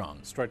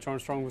Armstrong? Stretch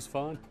Armstrong was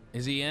fun.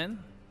 Is he in?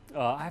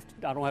 I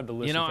don't have the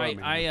list. You know, in front of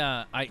me.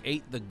 I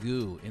ate the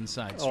goo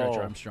inside Stretch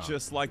Oh, Armstrong.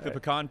 Just like the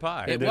pecan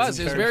pie. It is was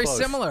very very close.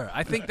 similar.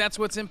 I think that's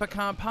what's in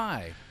pecan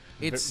pie.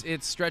 It's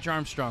Stretch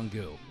Armstrong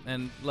goo.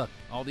 And look,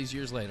 all these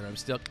years later, I'm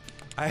still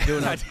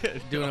doing I okay.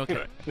 did. Doing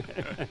okay.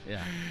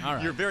 Yeah. All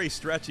right. You're very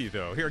stretchy,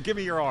 though. Here, give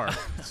me your arm.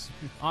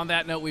 On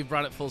that note, we've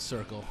brought it full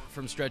circle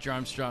from Stretch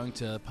Armstrong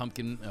to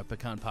pumpkin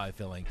pecan pie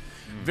filling.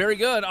 Very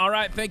good. All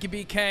right. Thank you,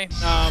 BK.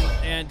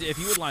 And if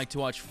you would like to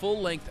watch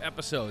full-length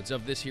episodes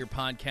of this here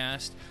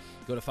podcast,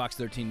 go to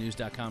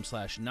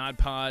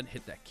fox13news.com/nodpod.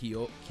 Hit that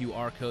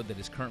QR code that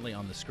is currently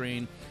on the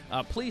screen.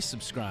 Please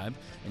subscribe,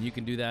 and you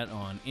can do that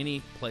on any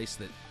place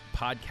that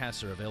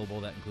podcasts are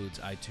available. That includes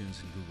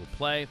iTunes and Google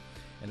Play.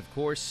 And, of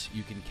course,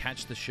 you can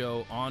catch the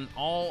show on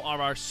all of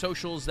our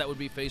socials. That would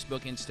be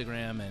Facebook,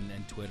 Instagram,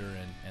 and Twitter,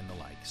 and the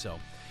like. So,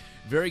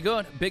 very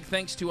good. Big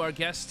thanks to our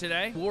guests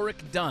today,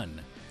 Warrick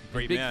Dunn.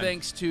 Great Big man.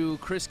 thanks to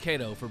Chris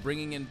Cato for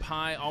bringing in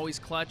pie. Always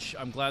clutch.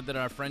 I'm glad that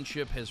our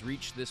friendship has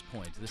reached this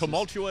point.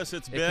 Tumultuous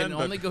it's been, It can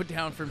but only go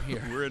down from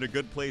here. we're in a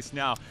good place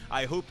now.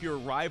 I hope your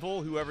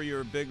rival, whoever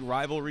your big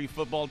rivalry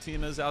football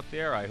team is out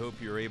there, I hope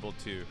you're able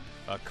to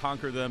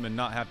conquer them and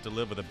not have to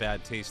live with a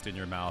bad taste in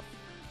your mouth,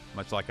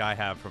 much like I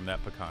have from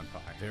that pecan pie.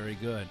 Very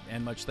good.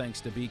 And much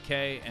thanks to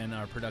BK and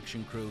our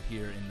production crew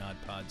here in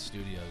NodPod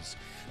Studios.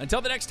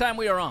 Until the next time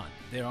we are on,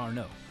 there are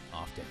no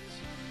off days.